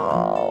cute.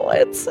 Oh,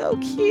 it's so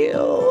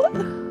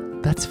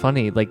cute. That's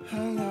funny. Like,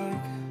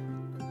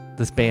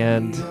 this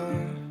band.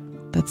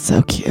 That's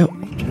so cute.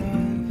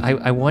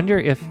 I wonder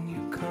if,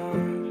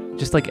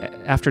 just like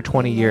after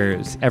 20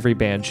 years, every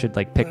band should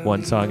like pick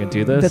one song and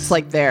do this. That's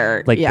like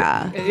their, like,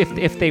 yeah.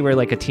 If they were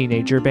like a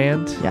teenager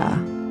band. Yeah.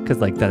 Because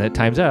like then it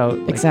times out.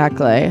 Like,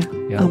 exactly.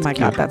 Yeah, oh my cute.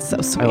 God, that's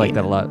so sweet. I like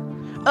that a lot.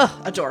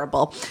 Oh,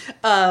 adorable.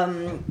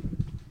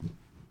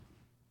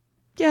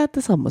 Yeah,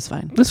 this album was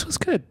fine. This was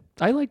good.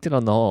 I liked it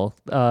on the whole,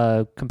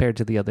 compared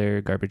to the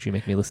other garbage you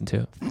make me listen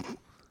to.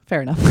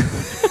 Fair enough.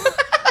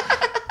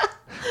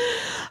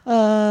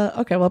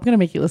 Okay, well, I'm going to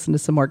make you listen to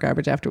some more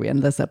garbage after we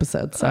end this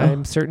episode. So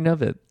I'm certain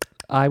of it.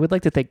 I would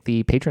like to thank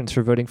the patrons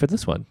for voting for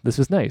this one. This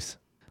was nice.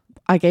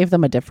 I gave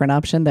them a different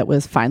option that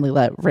was finally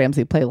let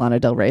Ramsey play Lana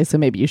Del Rey, so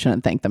maybe you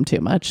shouldn't thank them too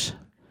much.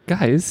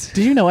 Guys.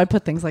 Did you know I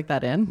put things like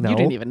that in? No, you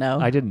didn't even know.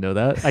 I didn't know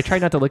that. I try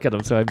not to look at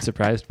them, so I'm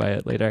surprised by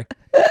it later.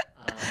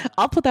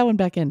 I'll put that one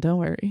back in. Don't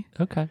worry.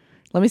 Okay.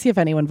 Let me see if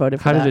anyone voted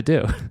for How that. did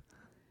it do?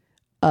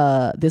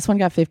 This one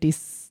got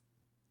 50%,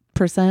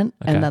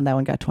 and then that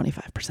one got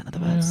 25% of the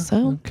votes.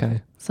 So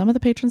okay. Some of the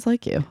patrons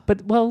like you.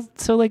 But, well,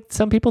 so like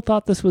some people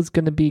thought this was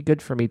going to be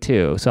good for me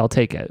too, so I'll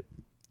take it.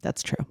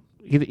 That's true.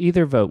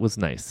 Either vote was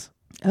nice.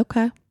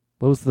 Okay.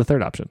 What was the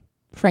third option?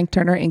 Frank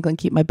Turner, England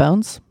Keep My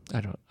Bones.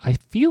 I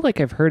feel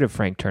like I've heard of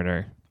Frank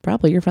Turner.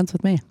 Probably. You're friends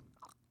with me.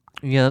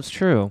 Yeah, that's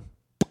true.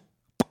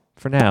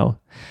 For now.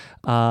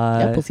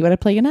 Yep, we'll see what I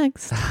play you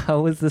next.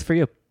 How is this for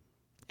you?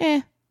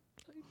 I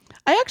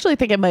actually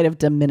think it might have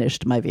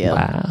diminished my view.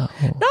 Wow.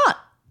 Not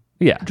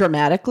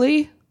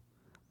dramatically,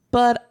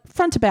 but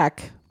front to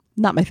back,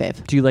 not my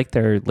fave. Do you like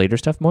their later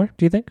stuff more,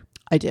 do you think?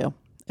 I do.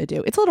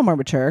 It's a little more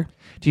mature.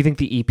 Do you think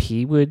the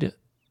EP would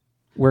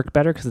work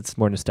better because it's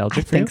more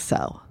nostalgic for you? I think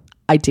so.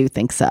 I do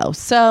think so.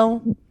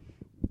 So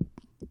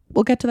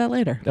we'll get to that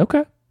later.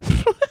 Okay.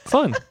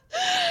 Fun.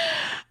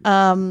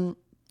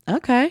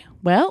 Okay.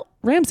 Well,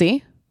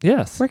 Ramsey.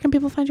 Yes. Where can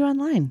people find you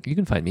online? You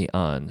can find me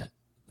on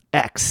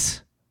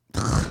X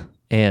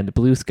and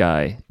Blue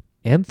Sky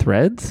and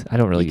Threads. I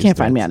don't really use You can't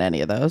Threads. find me on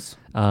any of those.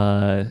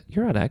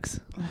 You're on X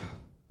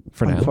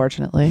for now.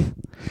 Unfortunately.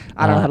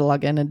 I don't know how to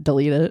log in and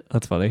delete it.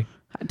 That's funny.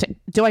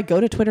 Do I go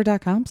to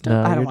twitter.com still?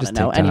 No, I don't want to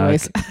know.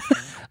 Anyways.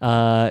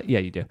 Yeah,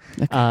 you do.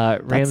 Okay.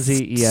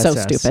 Ramsey ESS so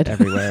stupid.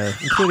 everywhere,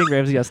 including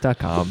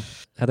RamseyS.com.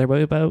 Heather,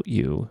 what about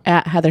you?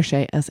 At Heather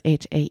Shea,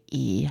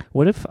 SHAE.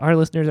 What if our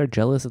listeners are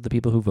jealous of the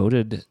people who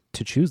voted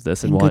to choose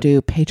this and go want...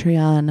 to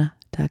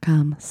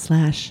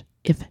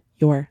patreon.com/if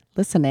you're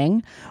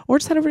listening, or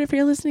just head over to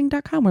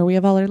ifyou'relistening.com where we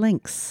have all our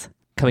links.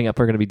 Coming up,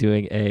 we're going to be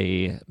doing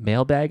a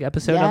mailbag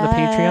episode on the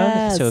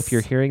Patreon. So if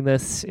you're hearing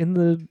this in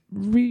the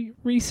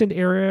recent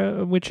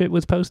era in which it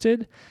was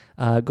posted,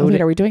 are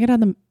we doing it on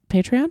the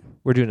Patreon?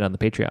 We're doing it on the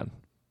Patreon.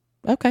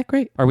 Okay,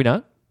 great. Are we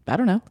not? I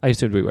don't know. I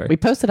assumed we were. We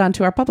posted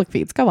onto our public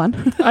feeds. Go on.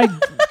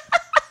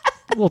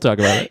 We'll talk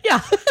about it.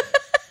 Yeah.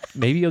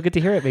 Maybe you'll get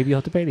to hear it. Maybe you'll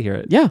have to pay to hear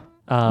it. Yeah.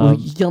 Well,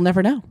 you'll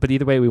never know. But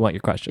either way, we want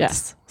your questions.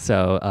 Yes.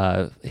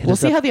 So we'll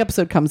see how the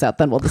episode comes out.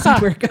 Then we'll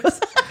decide where it goes.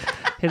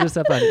 Hit us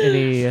up on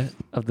any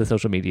of the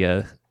social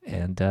media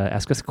and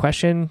ask us a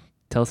question.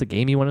 Tell us a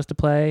game you want us to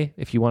play.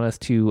 If you want us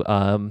to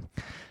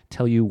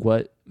tell you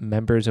what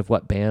members of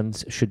what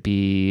bands should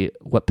be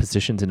what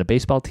positions in a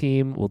baseball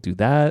team, we'll do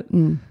that.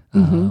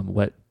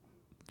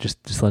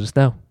 Just let us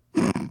know.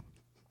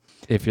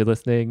 If you're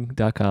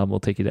listening.com, we'll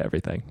take you to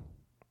everything.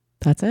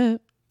 That's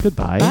it.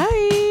 Goodbye. Bye.